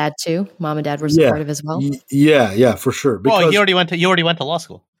mom and dad too. Mom and dad were supportive as well. Yeah, for sure. Because, well, you already went to law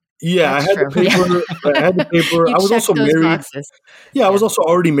school. Yeah, I had the paper. I was also married. Boxes. Yeah, I was also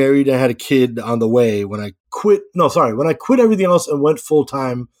already married. I had a kid on the way when I quit. When I quit everything else and went full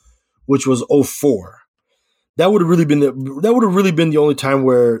time, which was 2004. That would have really been the only time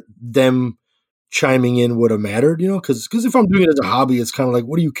where them chiming in would have mattered, because if I'm doing it as a hobby, it's kind of like,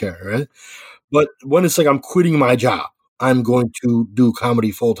 what do you care, right? But when it's like I'm quitting my job, I'm going to do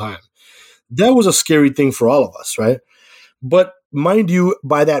comedy full time. That was a scary thing for all of us, right? But mind you,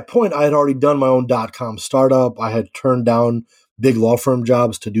 by that point, I had already done my own .com startup. I had turned down big law firm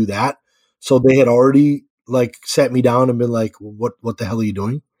jobs to do that. So they had already like sat me down and been like, what the hell are you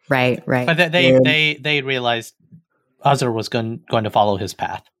doing? Right. But they realized Azhar was going to follow his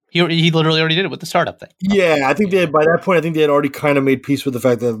path. He literally already did it with the startup thing. Yeah, I think by that point, they had already kind of made peace with the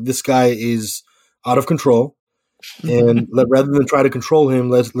fact that this guy is out of control. And rather than try to control him,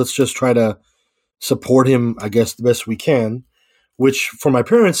 let's just try to support him, I guess, the best we can, which for my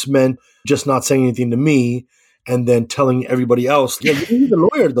parents meant just not saying anything to me and then telling everybody else, yeah, he's a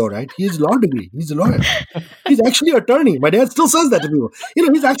lawyer though, right? He has a law degree. He's a lawyer. He's actually an attorney. My dad still says that to people.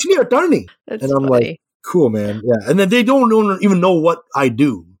 He's actually an attorney. That's and I'm funny. like, cool, man. Yeah. And then they don't even know what I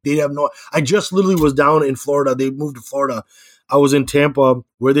do. They have I just literally was down in Florida. They moved to Florida. I was in Tampa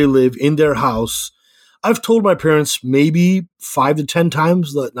where they live in their house. I've told my parents maybe 5 to 10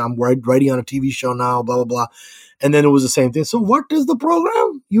 times that I'm writing on a TV show now, blah, blah, blah. And then it was the same thing. So what is the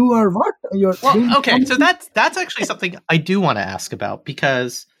program? You are what? Okay. So that's actually something I do want to ask about,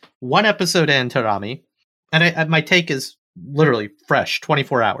 because one episode into Rami, and my take is literally fresh,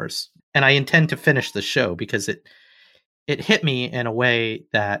 24 hours. And I intend to finish the show because it hit me in a way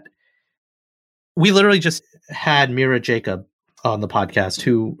that we literally just had Mira Jacob on the podcast,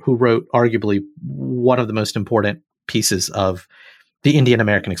 who wrote arguably one of the most important pieces of the Indian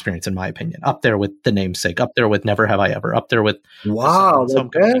American experience, in my opinion, up there with The Namesake, up there with Never Have I Ever, up there with wow.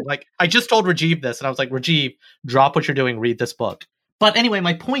 Like I just told Rajiv this, and I was like, Rajiv, drop what you're doing, read this book. But anyway,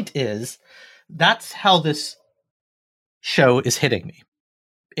 my point is that's how this show is hitting me.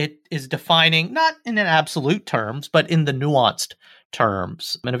 It is defining, not in an absolute terms, but in the nuanced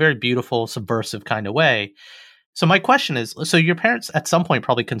terms, in a very beautiful, subversive kind of way. So my question is, so your parents at some point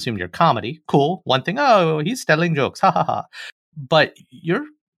probably consumed your comedy. Cool. One thing, oh, he's telling jokes. Ha ha ha. But you're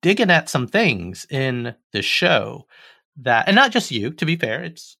digging at some things in the show that, and not just you, to be fair,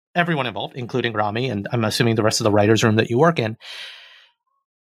 it's everyone involved, including Rami, and I'm assuming the rest of the writer's room that you work in.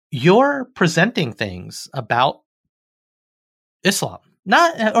 You're presenting things about Islam,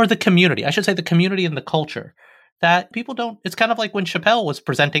 or the community. I should say the community and the culture that people don't, it's kind of like when Chappelle was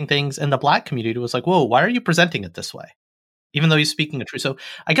presenting things in the Black community, it was like, whoa, why are you presenting it this way? Even though he's speaking the truth. So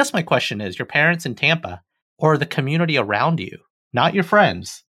I guess my question is, your parents in Tampa or the community around you, not your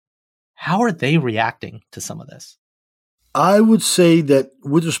friends, how are they reacting to some of this? I would say that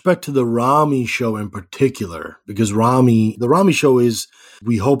with respect to the Ramy show in particular, because the Ramy show is,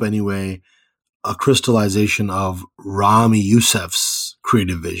 we hope anyway, a crystallization of Ramy Youssef's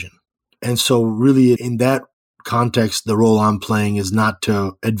creative vision. And so really in that context, the role I'm playing is not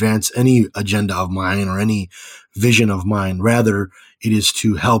to advance any agenda of mine or any vision of mine. Rather, it is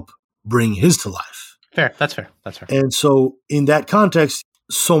to help bring his to life. Fair. That's fair. And so in that context,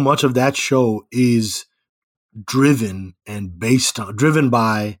 so much of that show is driven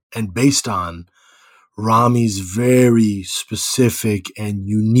by and based on Ramy's very specific and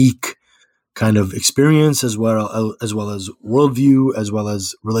unique kind of experience, as well as worldview, as well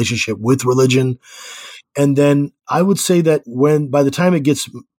as relationship with religion. And then I would say that by the time it gets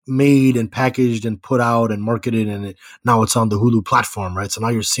made and packaged and put out and marketed, and now it's on the Hulu platform, right? So now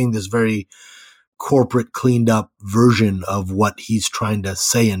you're seeing this very corporate, cleaned up version of what he's trying to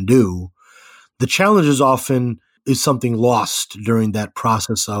say and do. The challenge is something lost during that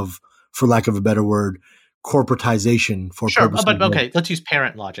process of, for lack of a better word, corporatization for sure, purposes. But okay, let's use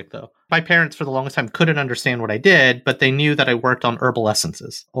parent logic though. My parents for the longest time couldn't understand what I did, but they knew that I worked on herbal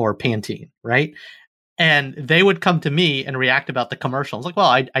essences or Pantene, right? And they would come to me and react about the commercials. Like,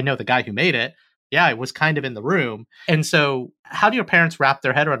 well, I know the guy who made it. Yeah, I was kind of in the room. And so how do your parents wrap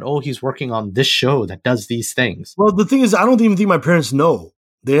their head around, oh, he's working on this show that does these things? Well, the thing is, I don't even think my parents know.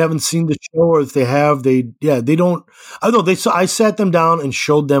 They haven't seen the show, or if they have, they don't. I don't know. I sat them down and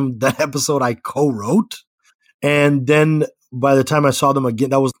showed them that episode I co-wrote. And then by the time I saw them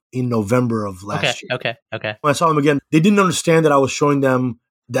again, that was in November of last year. Okay. When I saw them again, they didn't understand that I was showing them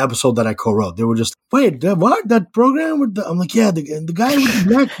the episode that I co-wrote. They were just, wait, what? That program with I'm like, yeah, the guy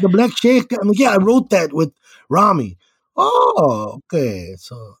with the black sheikh. I'm like, yeah, I wrote that with Ramy. Oh, okay.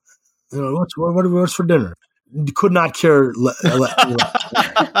 So, what's for dinner? Could not care.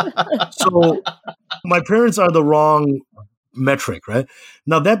 So my parents are the wrong metric, right?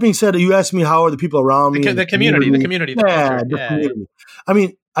 Now, that being said, you asked me how are the people around me? The community. Yeah, the community. I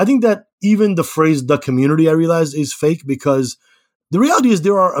mean, I think that even the phrase "the community," I realized is fake, because the reality is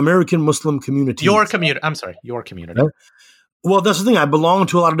there are American Muslim communities. Your community. I'm sorry, your community. Right? Well, that's the thing. I belong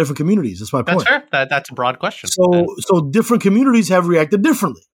to a lot of different communities. That's my point. That's fair. That's a broad question. So different communities have reacted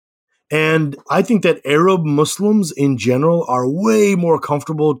differently. And I think that Arab Muslims in general are way more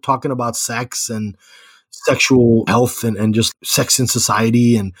comfortable talking about sex and sexual health and just sex in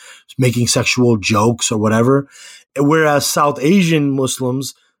society and making sexual jokes or whatever. Whereas South Asian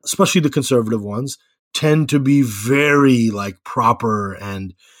Muslims, especially the conservative ones, tend to be very proper,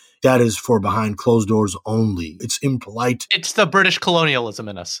 and that is for behind closed doors only. It's impolite. It's the British colonialism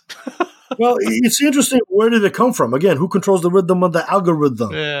in us. Well, it's interesting. Where did it come from? Again, who controls the rhythm of the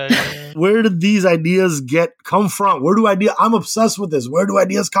algorithm? Yeah. Where did these ideas come from? I'm obsessed with this. Where do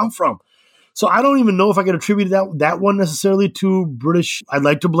ideas come from? So I don't even know if I can attribute that one necessarily to British. I'd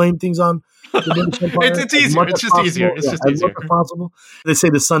like to blame things on the British Empire. It's easier. It's just easier. It's just easier. As possible. They say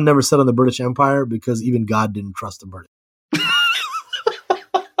the sun never set on the British Empire because even God didn't trust the British.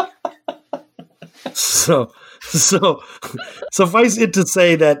 So suffice it to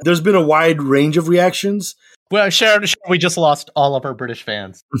say that there's been a wide range of reactions. Well, Sharon, we just lost all of our British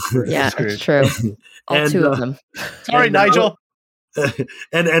fans. Yeah, it's true. All two of them. Sorry, Nigel.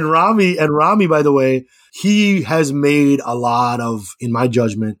 And Ramy, by the way, he has made a lot of, in my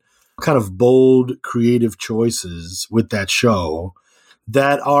judgment, kind of bold, creative choices with that show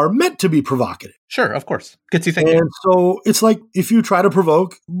that are meant to be provocative. Sure, of course. Gets you thinking. And so it's like, if you try to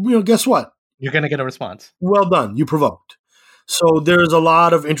provoke, guess what? You're going to get a response. Well done. You provoked. So there's a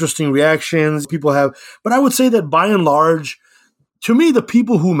lot of interesting reactions people have. But I would say that by and large, to me, the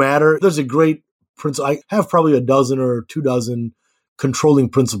people who matter, there's a great principle. I have probably a dozen or 24 controlling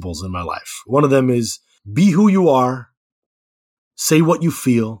principles in my life. One of them is be who you are, say what you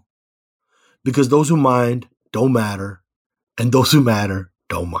feel, because those who mind don't matter, and those who matter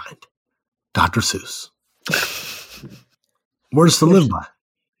don't mind. Dr. Seuss. Words to live by.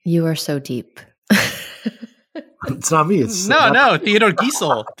 You are so deep. It's not me. It's no. Theodore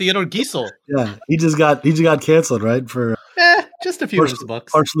Geisel. Yeah, he just got canceled, right? For just a few of his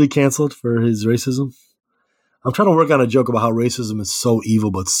books. Partially canceled for his racism. I'm trying to work on a joke about how racism is so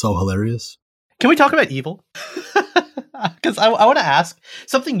evil but so hilarious. Can we talk about evil? Because I want to ask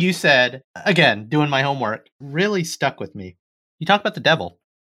something you said, again, doing my homework, really stuck with me. You talk about the devil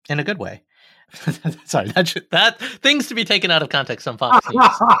in a good way. Sorry, that things to be taken out of context on Fox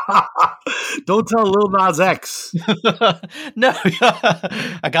News. Don't tell Lil Nas X. No,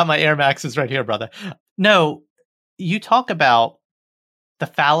 I got my Air Maxes right here, brother. No, you talk about the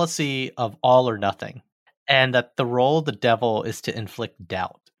fallacy of all or nothing, and that the role of the devil is to inflict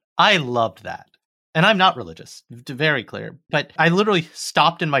doubt. I loved that. And I'm not religious, very clear. But I literally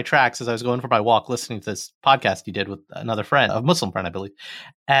stopped in my tracks as I was going for my walk listening to this podcast you did with another friend, a Muslim friend, I believe.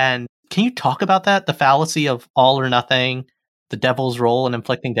 And can you talk about that? The fallacy of all or nothing, the devil's role in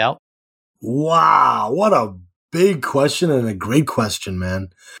inflicting doubt? Wow, what a big question and a great question,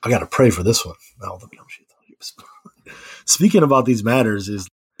 man. I got to pray for this one. Speaking about these matters is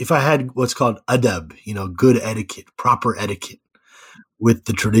if I had what's called adab, good etiquette, proper etiquette, with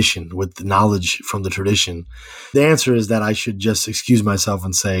the tradition, with the knowledge from the tradition, the answer is that I should just excuse myself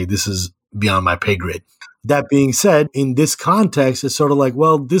and say, this is beyond my pay grade. That being said, in this context, it's sort of like,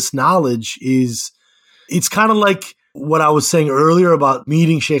 well, this knowledge it's kind of like what I was saying earlier about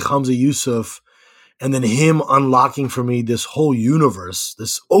meeting Sheikh Hamza Yusuf and then him unlocking for me this whole universe,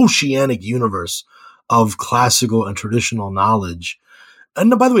 this oceanic universe of classical and traditional knowledge.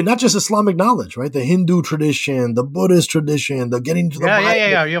 And by the way, not just Islamic knowledge, right? The Hindu tradition, the Buddhist tradition, the getting to the Bible.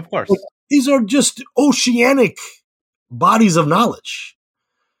 Yeah, of course. These are just oceanic bodies of knowledge.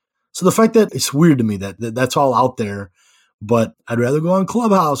 So the fact that it's weird to me that that's all out there, but I'd rather go on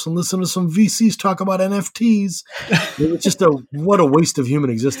Clubhouse and listen to some VCs talk about NFTs. It's just what a waste of human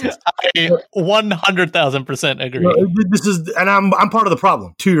existence. I 100,000% agree. This is, and I'm part of the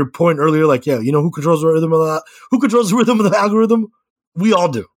problem. To your point earlier, like, who controls the rhythm of that? Who controls the rhythm of the algorithm? We all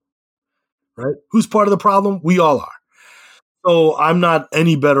do, right? Who's part of the problem? We all are. So I'm not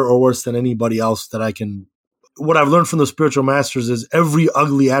any better or worse than anybody else that I can. What I've learned from the spiritual masters is every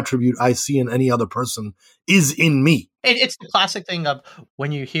ugly attribute I see in any other person is in me. It's the classic thing of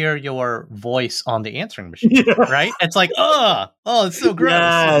when you hear your voice on the answering machine, right? It's like, oh, it's so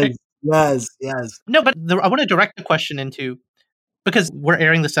gross. Yes. No, but I want to direct the question into, because we're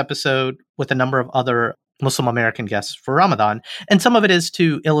airing this episode with a number of other Muslim American guests for Ramadan. And some of it is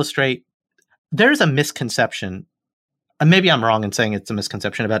to illustrate there's a misconception, and maybe I'm wrong in saying it's a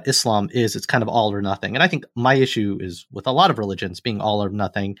misconception about Islam, is it's kind of all or nothing. And I think my issue is with a lot of religions being all or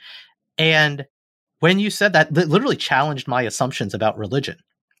nothing. And when you said that literally challenged my assumptions about religion,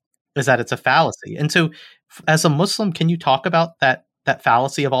 is that it's a fallacy. And so as a Muslim, can you talk about that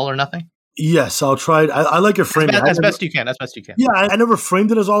fallacy of all or nothing? Yes, I'll try. I like your framing. As best you can. Yeah, I never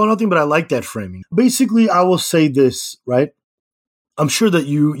framed it as all or nothing, but I like that framing. Basically, I will say this, right? I'm sure that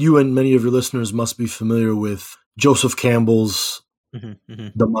you and many of your listeners must be familiar with Joseph Campbell's The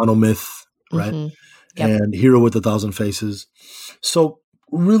Monomyth, right? Mm-hmm. Yep. And Hero with a Thousand Faces. So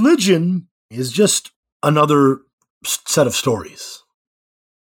religion is just another set of stories,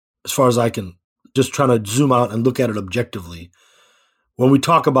 as far as I can just trying to zoom out and look at it objectively. When we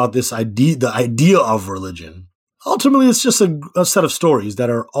talk about this idea, the idea of religion, ultimately it's just a set of stories that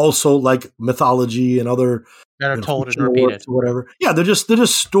are also like mythology and other that are told and repeated or whatever. Yeah, they're just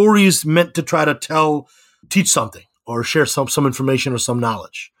stories meant to try to teach something or share some information or some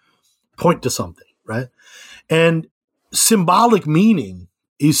knowledge, point to something, right? And symbolic meaning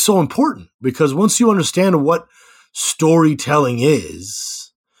is so important because once you understand what storytelling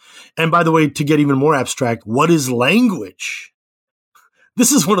is, and by the way, to get even more abstract, what is language?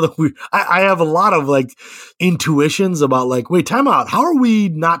 This is one of the weird, I have a lot of like intuitions about like, wait, time out. How are we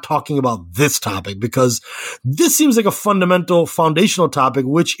not talking about this topic? Because this seems like a fundamental, foundational topic,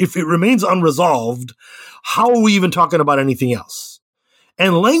 which if it remains unresolved, how are we even talking about anything else?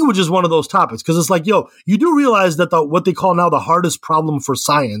 And language is one of those topics because it's like, you do realize that what they call now the hardest problem for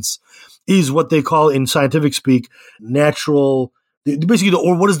science is what they call in scientific speak, natural, basically,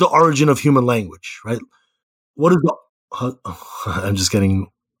 or what is the origin of human language, right? What is the I'm just getting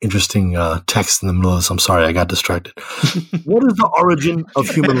interesting text in the middle of this. I'm sorry, I got distracted. What is the origin of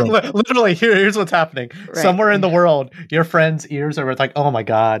human language? Literally, here's what's happening. Right. Somewhere in the world, your friends' ears are like, oh my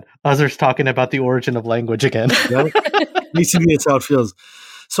God, Azhar's talking about the origin of language again. Right? Basically, that's how it feels.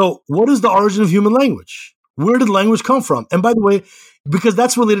 So what is the origin of human language? Where did language come from? And by the way, because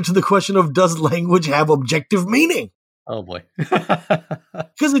that's related to the question of does language have objective meaning? Oh boy!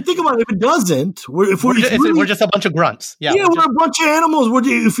 Because think about it, if it doesn't, we're just a bunch of grunts. Yeah, we're a bunch of animals.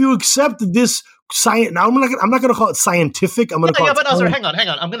 If you accept this science, now I'm not going to call it scientific. I'm going to call it. But Azhar, hang on.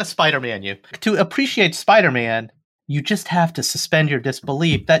 I'm going to Spider-Man you. To appreciate Spider-Man, you just have to suspend your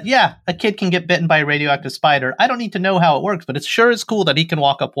disbelief that a kid can get bitten by a radioactive spider. I don't need to know how it works, but it sure is cool that he can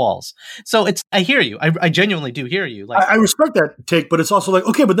walk up walls. So I hear you. I genuinely do hear you. Like I respect that take, but it's also like,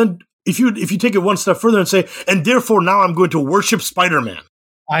 okay, but then if you take it one step further and say, and therefore now I'm going to worship Spider-Man.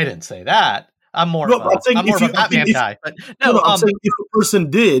 I didn't say that. I'm more No, of I'm saying a Batman guy. But I'm saying if a person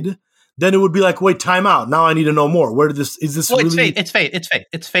did, then it would be like, wait, time out. Now I need to know more. Where did this? Is this really? It's fate.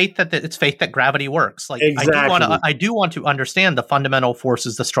 It's fate that gravity works. Like exactly. I do want to understand the fundamental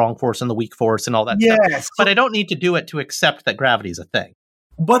forces, the strong force and the weak force, and all that stuff. But I don't need to do it to accept that gravity is a thing.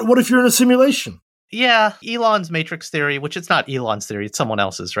 But what if you're in a simulation? Yeah, Elon's matrix theory, which it's not Elon's theory, it's someone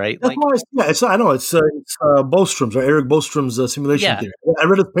else's, right? That's I know it's Bostrom's or Eric Bostrom's simulation theory. I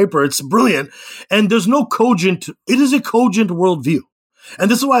read his paper; it's brilliant, and there's no cogent. It is a cogent worldview,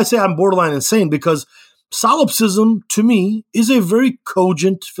 and this is why I say I'm borderline insane, because solipsism to me is a very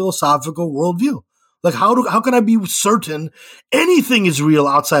cogent philosophical worldview. Like how can I be certain anything is real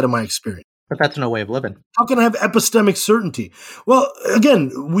outside of my experience? But that's no way of living. How can I have epistemic certainty? Well,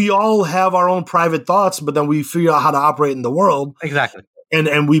 again, we all have our own private thoughts, but then we figure out how to operate in the world. Exactly.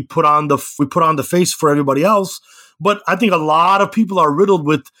 And we put on the face for everybody else. But I think a lot of people are riddled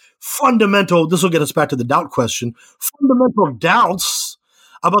with fundamental, this will get us back to the doubt question, fundamental doubts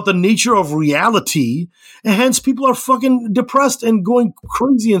about the nature of reality. And hence people are fucking depressed and going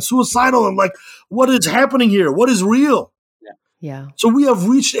crazy and suicidal and like, what is happening here? What is real? Yeah. So we have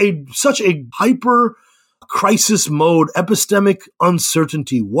reached such a hyper crisis mode, epistemic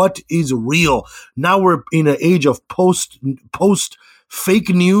uncertainty. What is real? Now we're in an age of post fake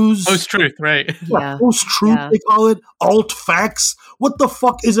news. Post-truth, right? Yeah. Post-truth, they call it. Alt facts. What the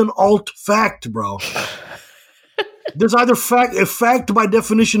fuck is an alt fact, bro? There's either fact. A fact by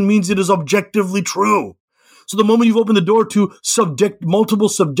definition means it is objectively true. So the moment you've opened the door to multiple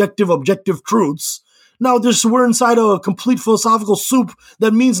subjective, objective truths, now we're inside a complete philosophical soup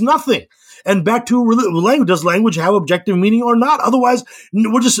that means nothing. And back to language. Does language have objective meaning or not? Otherwise,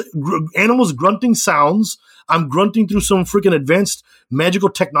 we're just animals grunting sounds. I'm grunting through some freaking advanced magical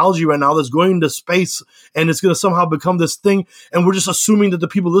technology right now that's going into space, and it's going to somehow become this thing. And we're just assuming that the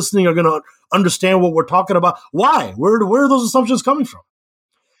people listening are going to understand what we're talking about. Why? Where are those assumptions coming from?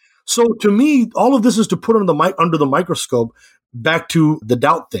 So to me, all of this is to put under the microscope. Back to the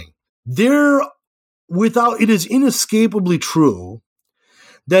doubt thing. It is inescapably true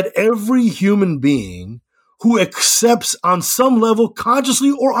that every human being who accepts on some level,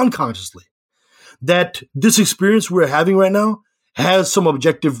 consciously or unconsciously, that this experience we're having right now has some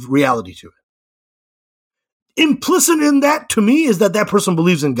objective reality to it. Implicit in that, to me, is that person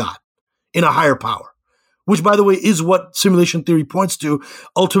believes in God, in a higher power, which, by the way, is what simulation theory points to.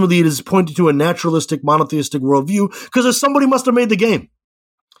 Ultimately, it is pointing to a naturalistic, monotheistic worldview, because somebody must have made the game.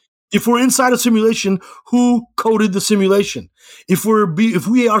 If we're inside a simulation, who coded the simulation? If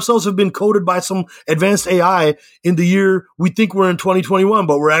we ourselves have been coded by some advanced AI in the year we think we're in 2021,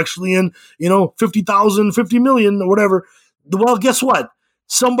 but we're actually in 50,000, 50 million, or whatever. Well, guess what?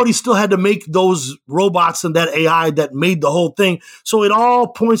 Somebody still had to make those robots and that AI that made the whole thing. So it all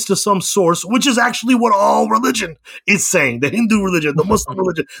points to some source, which is actually what all religion is saying. The Hindu religion, the Muslim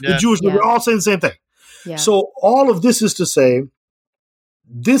religion, the Jewish religion, they're all saying the same thing. Yeah. So all of this is to say,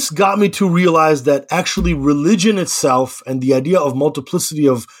 this got me to realize that actually religion itself and the idea of multiplicity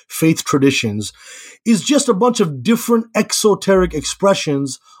of faith traditions is just a bunch of different exoteric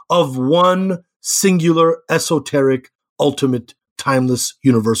expressions of one singular, esoteric, ultimate, timeless,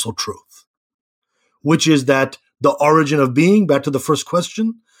 universal truth, which is that the origin of being, back to the first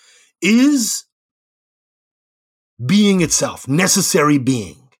question, is being itself, necessary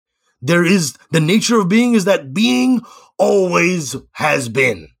being. The nature of being is that being always has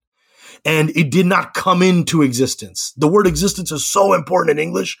been, and it did not come into existence. The word existence is so important in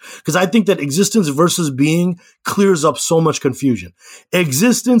English because I think that existence versus being clears up so much confusion.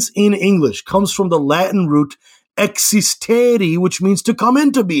 Existence in English comes from the Latin root existere, which means to come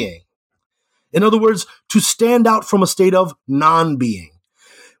into being. In other words, to stand out from a state of non-being,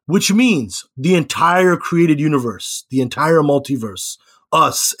 which means the entire created universe, the entire multiverse,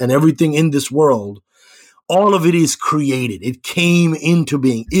 us and everything in this world, all of it is created. It came into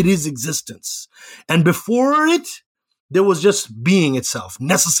being. It is existence. And before it, there was just being itself,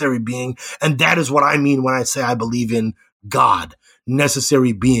 necessary being. And that is what I mean when I say I believe in God,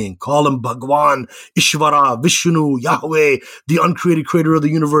 necessary being. Call him Bhagwan, Ishvara, Vishnu, Yahweh, the uncreated creator of the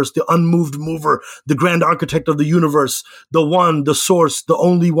universe, the unmoved mover, the grand architect of the universe, the one, the source, the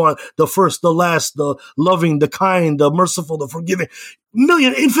only one, the first, the last, the loving, the kind, the merciful, the forgiving.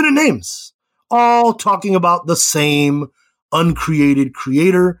 Infinite names. All talking about the same uncreated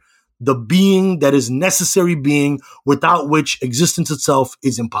creator, the being that is necessary being without which existence itself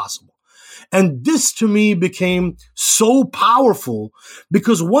is impossible. And this to me became so powerful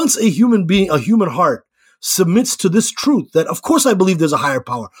because once a human being, a human heart submits to this truth that of course I believe there's a higher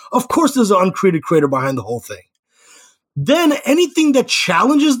power. Of course there's an uncreated creator behind the whole thing. then anything that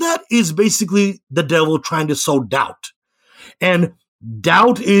challenges that is basically the devil trying to sow doubt. And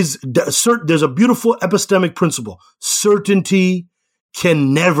doubt is, there's a beautiful epistemic principle. Certainty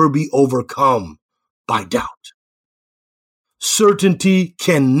can never be overcome by doubt. Certainty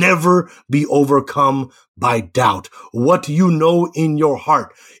can never be overcome by doubt. What you know in your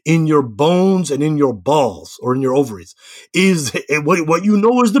heart, in your bones and in your balls or in your ovaries is what you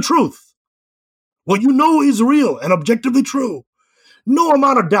know is the truth. What you know is real and objectively true. No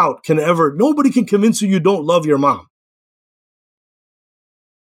amount of doubt nobody can convince you don't love your mom.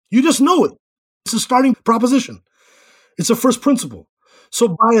 You just know it. It's a starting proposition. It's a first principle. So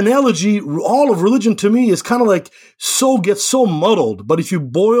by analogy, all of religion to me is kind of like gets so muddled. But if you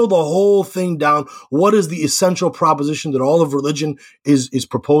boil the whole thing down, what is the essential proposition that all of religion is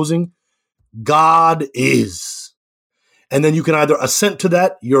proposing? God is. And then you can either assent to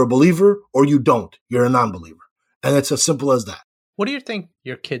that, you're a believer, or you don't, you're a non-believer. And it's as simple as that. What do you think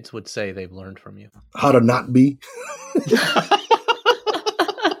your kids would say they've learned from you? How to not be.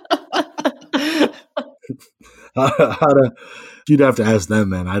 You'd have to ask them,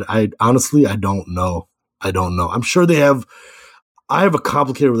 man. I honestly, I don't know. I'm sure I have a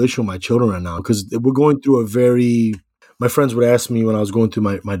complicated relationship with my children right now because we're going through my friends would ask me when I was going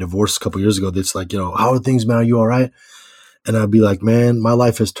through my divorce a couple of years ago, it's like, how are things, man? Are you all right? And I'd be like, man, my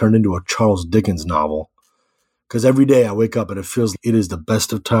life has turned into a Charles Dickens novel. Because every day I wake up and it feels like it is the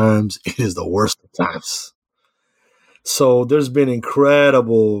best of times. It is the worst of times. So there's been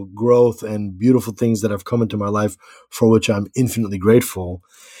incredible growth and beautiful things that have come into my life for which I'm infinitely grateful.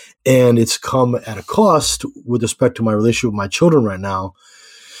 And it's come at a cost with respect to my relationship with my children right now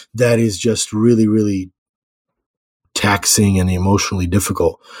that is just really, really taxing and emotionally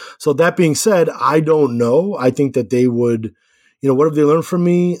difficult. So that being said, I don't know. I think that they would, what have they learned from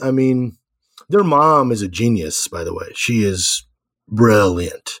me? I mean, their mom is a genius, by the way. She is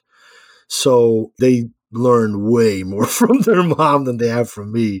brilliant. So they learn way more from their mom than they have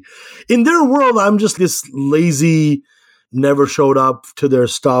from me. In their world, I'm just this lazy, never showed up to their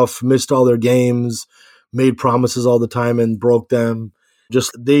stuff, missed all their games, made promises all the time and broke them.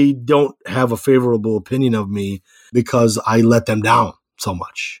 Just they don't have a favorable opinion of me because I let them down so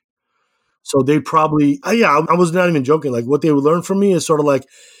much. So they probably, I was not even joking. Like what they would learn from me is sort of like,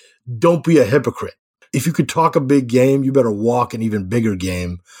 don't be a hypocrite. If you could talk a big game, you better walk an even bigger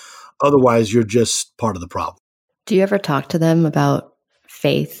game. Otherwise, you're just part of the problem. Do you ever talk to them about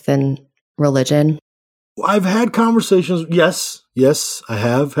faith and religion? I've had conversations. Yes, I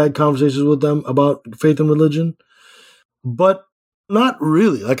have had conversations with them about faith and religion, but not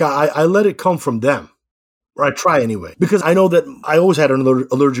really. Like I let it come from them, or I try anyway, because I know that I always had an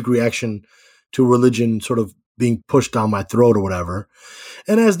allergic reaction to religion sort of being pushed down my throat or whatever.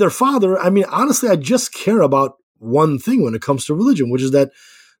 And as their father, I mean, honestly, I just care about one thing when it comes to religion, which is that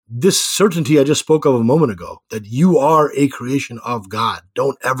this certainty I just spoke of a moment ago, that you are a creation of God.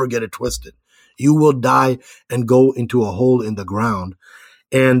 Don't ever get it twisted. You will die and go into a hole in the ground.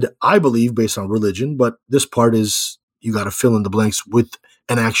 And I believe, based on religion, but this part is you got to fill in the blanks with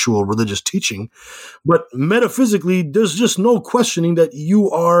an actual religious teaching. But metaphysically, there's just no questioning that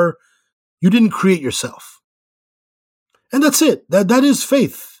you didn't create yourself. And that's it. That is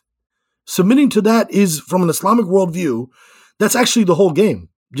faith. Submitting to that is, from an Islamic worldview, that's actually the whole game.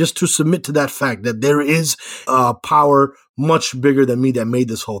 Just to submit to that fact that there is a power much bigger than me that made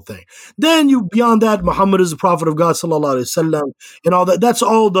this whole thing. Then beyond that, Muhammad is the prophet of God, sallallahu alaihi wasallam, and all that. That's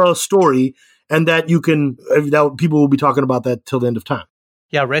all the story, and that people will be talking about that till the end of time.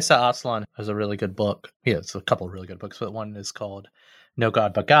 Yeah, Reza Aslan has a really good book. Yeah, it's a couple of really good books, but one is called No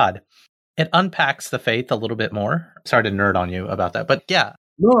God But God. It unpacks the faith a little bit more. Sorry to nerd on you about that, but yeah.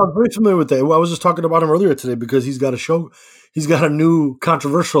 No, I'm very familiar with that. Well, I was just talking about him earlier today because he's got a show. He's got a new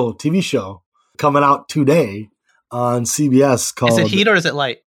controversial TV show coming out today on CBS called... Is it Heat or is it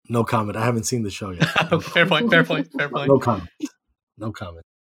Light? No comment. I haven't seen the show yet. Fair point. No comment.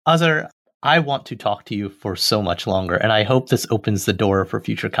 Azhar, I want to talk to you for so much longer, and I hope this opens the door for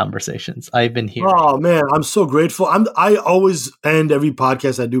future conversations. I've been hearing... Oh, man, I'm so grateful. I always end every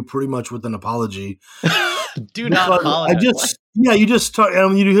podcast I do pretty much with an apology. Do not apologize. You just start.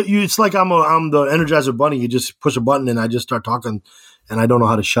 It's like I'm the Energizer Bunny. You just push a button and I just start talking, and I don't know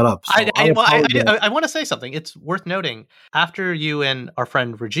how to shut up. So I want to say something. It's worth noting. After you and our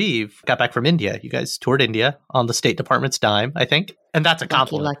friend Rajiv got back from India, you guys toured India on the State Department's dime, I think, and that's a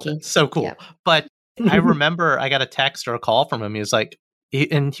compliment. Lucky. So cool. Yeah. But I remember I got a text or a call from him. He was like,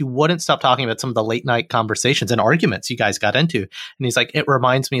 And he wouldn't stop talking about some of the late night conversations and arguments you guys got into. And he's like, it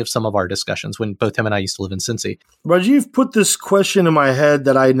reminds me of some of our discussions when both him and I used to live in Cincy. Rajiv put this question in my head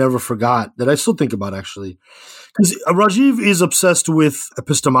that I never forgot, that I still think about, actually. Because Rajiv is obsessed with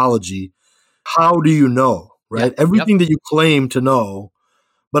epistemology. How do you know, right? Yep, Everything that you claim to know,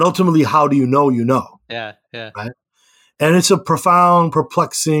 but ultimately, how do you know you know? Yeah. Right? And it's a profound,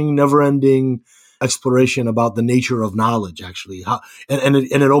 perplexing, never-ending exploration about the nature of knowledge, actually. And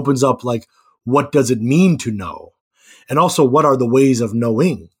it opens up, like, what does it mean to know? And also, what are the ways of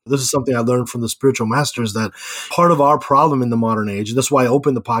knowing? This is something I learned from the spiritual masters, that part of our problem in the modern age, that's why I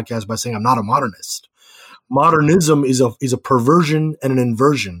opened the podcast by saying I'm not a modernist. Modernism is a perversion and an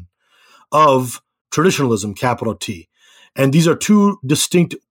inversion of traditionalism, capital T. And these are two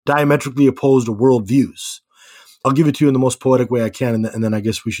distinct, diametrically opposed worldviews. I'll give it to you in the most poetic way I can, and then I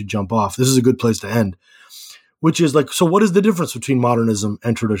guess we should jump off. This is a good place to end, which is like, so what is the difference between modernism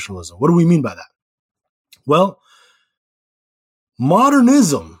and traditionalism? What do we mean by that? Well,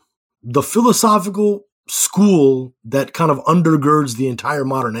 modernism, the philosophical school that kind of undergirds the entire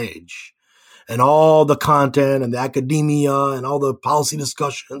modern age, and all the content and the academia and all the policy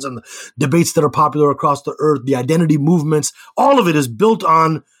discussions and the debates that are popular across the earth, the identity movements, all of it is built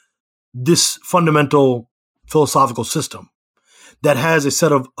on this fundamental philosophical system that has a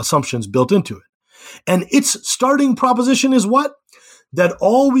set of assumptions built into it. And its starting proposition is what? That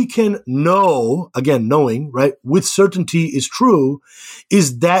all we can know, again, knowing, right, with certainty is true,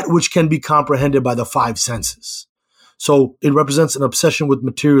 is that which can be comprehended by the five senses. So it represents an obsession with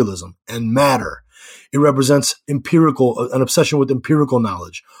materialism and matter. It represents an obsession with empirical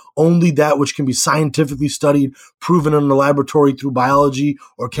knowledge. Only that which can be scientifically studied, proven in a laboratory through biology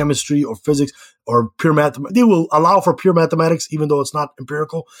or chemistry or physics or pure mathematics. They will allow for pure mathematics, even though it's not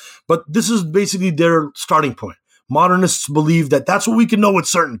empirical. But this is basically their starting point. Modernists believe that that's what we can know with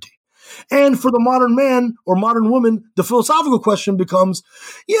certainty. And for the modern man or modern woman, the philosophical question becomes,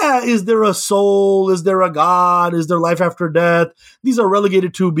 is there a soul? Is there a God? Is there life after death? These are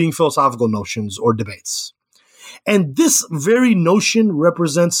relegated to being philosophical notions or debates. And this very notion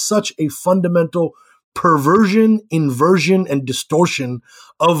represents such a fundamental perversion, inversion, and distortion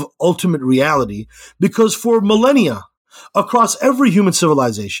of ultimate reality, because for millennia, across every human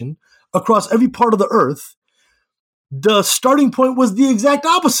civilization, across every part of the earth, the starting point was the exact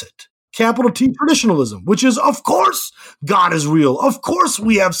opposite. Capital T traditionalism, which is, of course, God is real. Of course,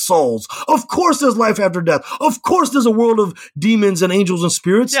 we have souls. Of course, there's life after death. Of course, there's a world of demons and angels and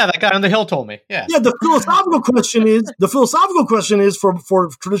spirits. Yeah, that guy on the hill told me. Yeah. The philosophical question is for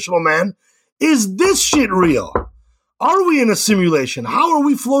traditional man, is this shit real? Are we in a simulation? How are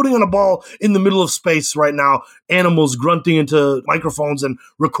we floating on a ball in the middle of space right now? Animals grunting into microphones and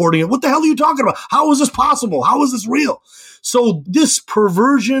recording it. What the hell are you talking about? How is this possible? How is this real? So this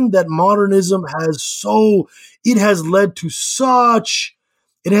perversion that modernism it has led to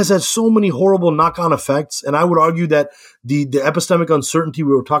it has had so many horrible knock-on effects. And I would argue that the epistemic uncertainty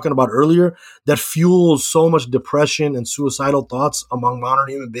we were talking about earlier, that fuels so much depression and suicidal thoughts among modern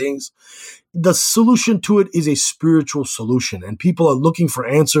human beings, the solution to it is a spiritual solution. And people are looking for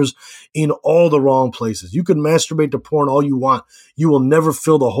answers in all the wrong places. You can masturbate to porn all you want. You will never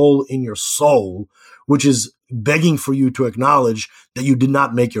fill the hole in your soul, which is begging for you to acknowledge that you did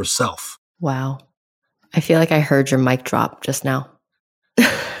not make yourself. Wow. I feel like I heard your mic drop just now.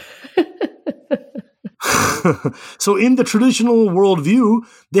 So in the traditional worldview,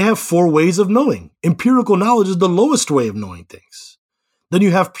 they have four ways of knowing. Empirical knowledge is the lowest way of knowing things. Then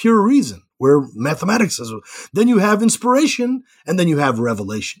you have pure reason, where mathematics is. Then you have inspiration, and then you have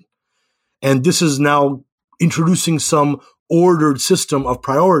revelation. And this is now introducing some ordered system of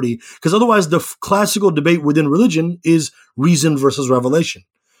priority, because otherwise the classical debate within religion is reason versus revelation.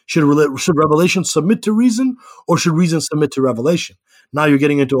 Should revelation submit to reason, or should reason submit to revelation? Now you're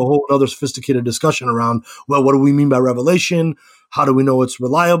getting into a whole other sophisticated discussion around, well, what do we mean by revelation? How do we know it's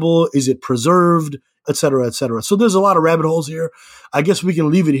reliable? Is it preserved? Et cetera, et cetera. So there's a lot of rabbit holes here. I guess we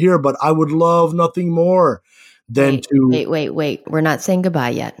can leave it here, but I would love nothing more than Wait. We're not saying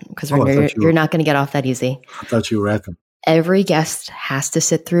goodbye yet, because you're not going to get off that easy. I thought you were at them. Every guest has to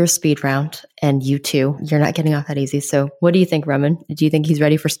sit through a speed round, and you too. You're not getting off that easy. So what do you think, Raman? Do you think he's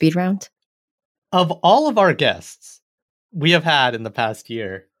ready for speed round? Of all of our guests we have had in the past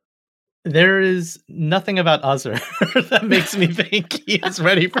year, there is nothing about Azar that makes me think he is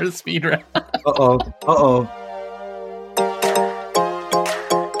ready for a speed round.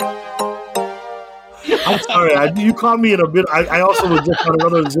 I'm sorry. You caught me in a bit. I also was just on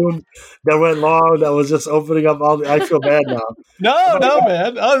another Zoom that went long. That was just opening up all. I feel bad now. No,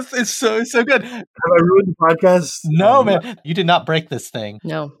 man. Oh, it's so good. Have I ruined the podcast? No, man. You did not break this thing.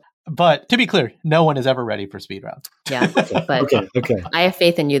 No. But to be clear, no one is ever ready for speed round. Yeah. But Okay. I have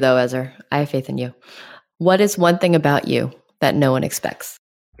faith in you, though, Ezra. I have faith in you. What is one thing about you that no one expects?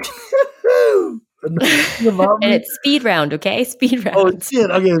 And it's speed round, okay? Speed round. Oh, shit.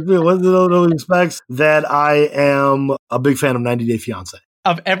 Okay. What no one expects? That I am a big fan of 90 Day Fiancé.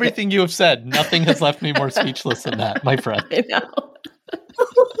 Of everything you have said, nothing has left me more speechless than that, my friend. I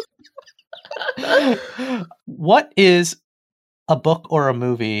know. What is a book or a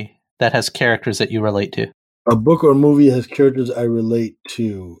movie that has characters that you relate to? A book or a movie has characters I relate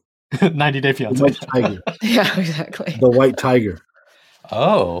to. 90 Day Fiancé. The White Tiger. Yeah, exactly. The White Tiger.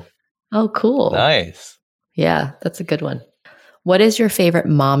 Oh, cool. Nice. Yeah, that's a good one. What is your favorite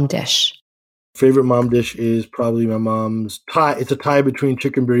mom dish? Favorite mom dish is probably my mom's Thai. It's a tie between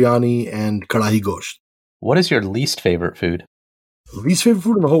chicken biryani and karahi gosht. What is your least favorite food? Least favorite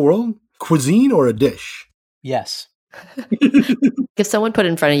food in the whole world? Cuisine or a dish? Yes. If someone put it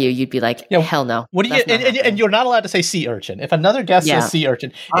in front of you, you'd be like, hell no. What do you? And you're not allowed to say sea urchin. If another guest says sea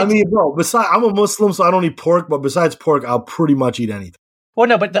urchin, I mean, bro. Besides, I'm a Muslim, so I don't eat pork. But besides pork, I'll pretty much eat anything. Well,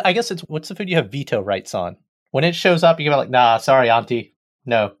 no, but I guess it's what's the food you have veto rights on? When it shows up, you can be like, nah, sorry, auntie,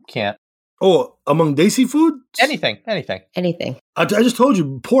 no, can't. Oh, among Desi food? Anything. I just told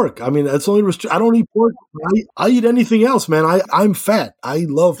you pork. I mean, that's only I don't eat pork. I eat anything else, man. I'm fat. I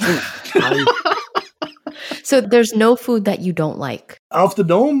love food. So there's no food that you don't like? Off the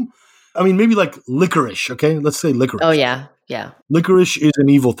dome? I mean, maybe like licorice, okay? Let's say licorice. Oh, yeah. Licorice is an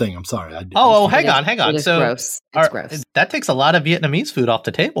evil thing. I'm sorry. Hang on. It is gross. It's gross. That takes a lot of Vietnamese food off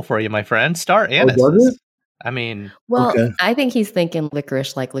the table for you, my friend. Star anise. I mean... Well, I think he's thinking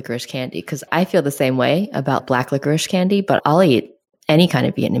licorice like licorice candy, because I feel the same way about black licorice candy, but I'll eat any kind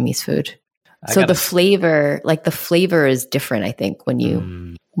of Vietnamese food. So the flavor is different, I think, when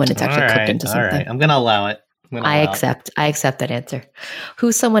it's actually cooked into something. All right, I'm going to allow it. I accept that answer.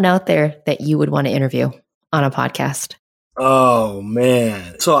 Who's someone out there that you would want to interview on a podcast? Oh,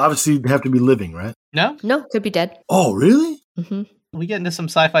 man. So obviously you have to be living, right? No, could be dead. Oh, really? Mm-hmm. We get into some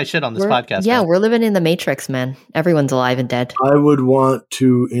sci-fi shit on this podcast. Yeah, we're living in the Matrix, man. Everyone's alive and dead. I would want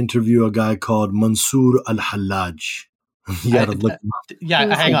to interview a guy called Mansour Al-Hallaj. You gotta look him up.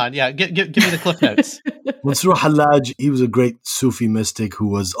 Yeah, hang on. Yeah, give me the cliff notes. Mansour Hallaj, he was a great Sufi mystic who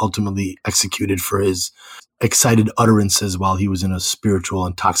was ultimately executed for his excited utterances while he was in a spiritual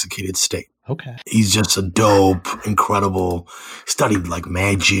intoxicated state. Okay. He's just a dope, incredible, studied like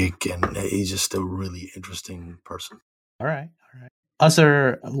magic, and he's just a really interesting person. All right.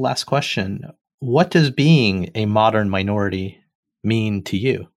 Azhar, last question. What does being a modern minority mean to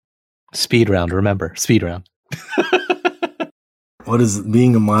you? Speed round, remember. Speed round. What does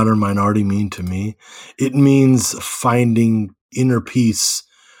being a modern minority mean to me? It means finding inner peace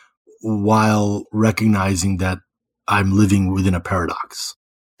while recognizing that I'm living within a paradox.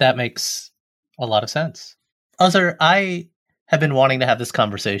 That makes a lot of sense. Azhar, I have been wanting to have this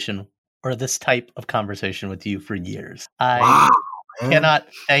conversation or this type of conversation with you for years. I cannot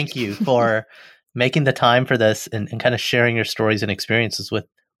thank you for making the time for this and kind of sharing your stories and experiences with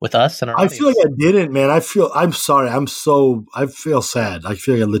us and our audience. I feel like I didn't, man. I'm sorry. I feel sad. I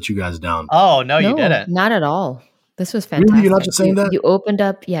feel like I let you guys down. Oh, no, you didn't. Not at all. This was fantastic. Really? You're not just saying that? You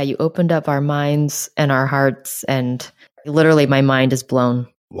opened up our minds and our hearts, and literally my mind is blown.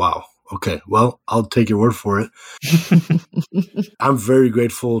 Wow. Okay. Well, I'll take your word for it. I'm very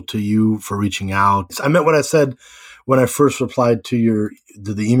grateful to you for reaching out. I meant what I said when I first replied to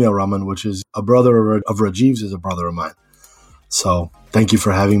the email, Raman, which is a brother of Rajiv's is a brother of mine. So thank you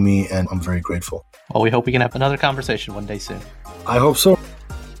for having me, and I'm very grateful. Well, we hope we can have another conversation one day soon. I hope so.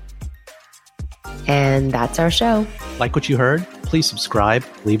 And that's our show. Like what you heard? Please subscribe,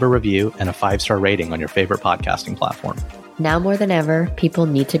 leave a review, and a 5-star rating on your favorite podcasting platform. Now more than ever, people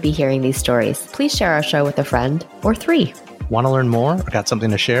need to be hearing these stories. Please share our show with a friend or 3. Want to learn more or got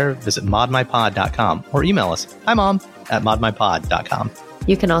something to share? Visit modmypod.com or email us, himom@modmypod.com.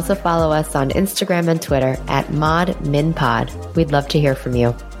 You can also follow us on Instagram and Twitter @modminpod. We'd love to hear from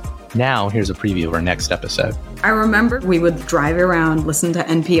you. Now, here's a preview of our next episode. I remember we would drive around, listen to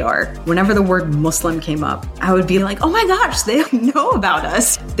NPR. Whenever the word Muslim came up, I would be like, oh my gosh, they know about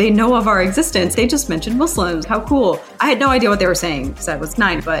us. They know of our existence. They just mentioned Muslims. How cool. I had no idea what they were saying because I was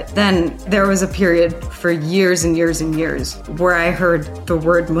 9. But then there was a period for years and years and years where I heard the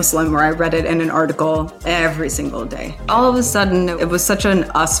word Muslim, or I read it in an article every single day. All of a sudden, it was such an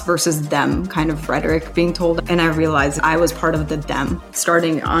us versus them kind of rhetoric being told. And I realized I was part of the them.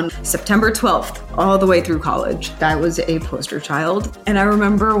 Starting on September 12th, all the way through college, I was a poster child. And I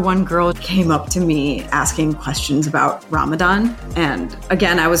remember one girl came up to me asking questions about Ramadan. And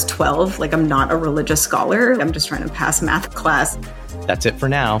again, I was 12. Like, I'm not a religious scholar. I'm just trying to pass math class. That's it for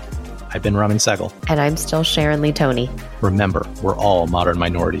now. I've been Raman Sehgal. And I'm still Sharon Lee Tony. Remember, we're all modern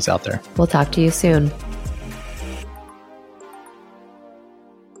minorities out there. We'll talk to you soon.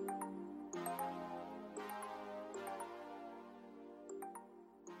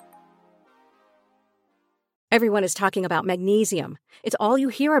 Everyone is talking about magnesium. It's all you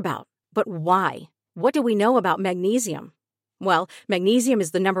hear about. But why? What do we know about magnesium? Well, magnesium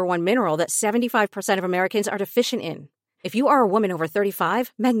is the #1 mineral that 75% of Americans are deficient in. If you are a woman over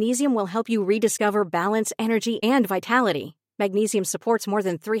 35, magnesium will help you rediscover balance, energy, and vitality. Magnesium supports more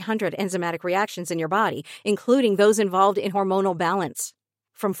than 300 enzymatic reactions in your body, including those involved in hormonal balance.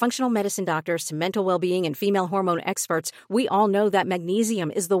 From functional medicine doctors to mental well-being and female hormone experts, we all know that magnesium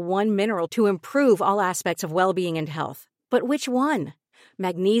is the one mineral to improve all aspects of well-being and health. But which one?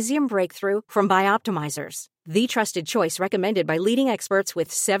 Magnesium Breakthrough from Bioptimizers, the trusted choice recommended by leading experts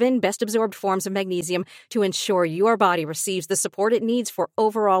with 7 best-absorbed forms of magnesium to ensure your body receives the support it needs for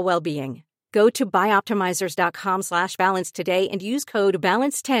overall well-being. Go to bioptimizers.com/balance today and use code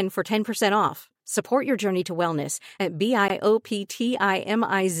BALANCE10 for 10% off. Support your journey to wellness at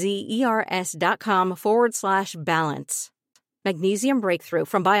bioptimizers.com/balance. Magnesium Breakthrough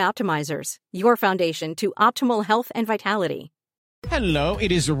from Bioptimizers, your foundation to optimal health and vitality. Hello,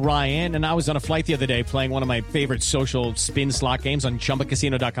 it is Ryan, and I was on a flight the other day playing one of my favorite social spin slot games on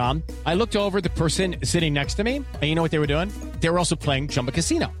ChumbaCasino.com. I looked over at the person sitting next to me, and you know what they were doing? They were also playing Chumba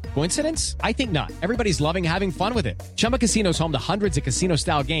Casino. Coincidence? I think not. Everybody's loving having fun with it. Chumba Casino is home to hundreds of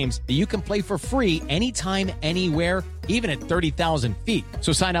casino-style games that you can play for free anytime, anywhere, even at 30,000 feet.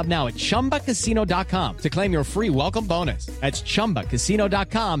 So sign up now at ChumbaCasino.com to claim your free welcome bonus. That's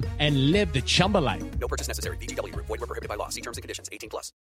ChumbaCasino.com and live the Chumba life. No purchase necessary. VGW Group. Void where prohibited by law. See terms and conditions. 18+.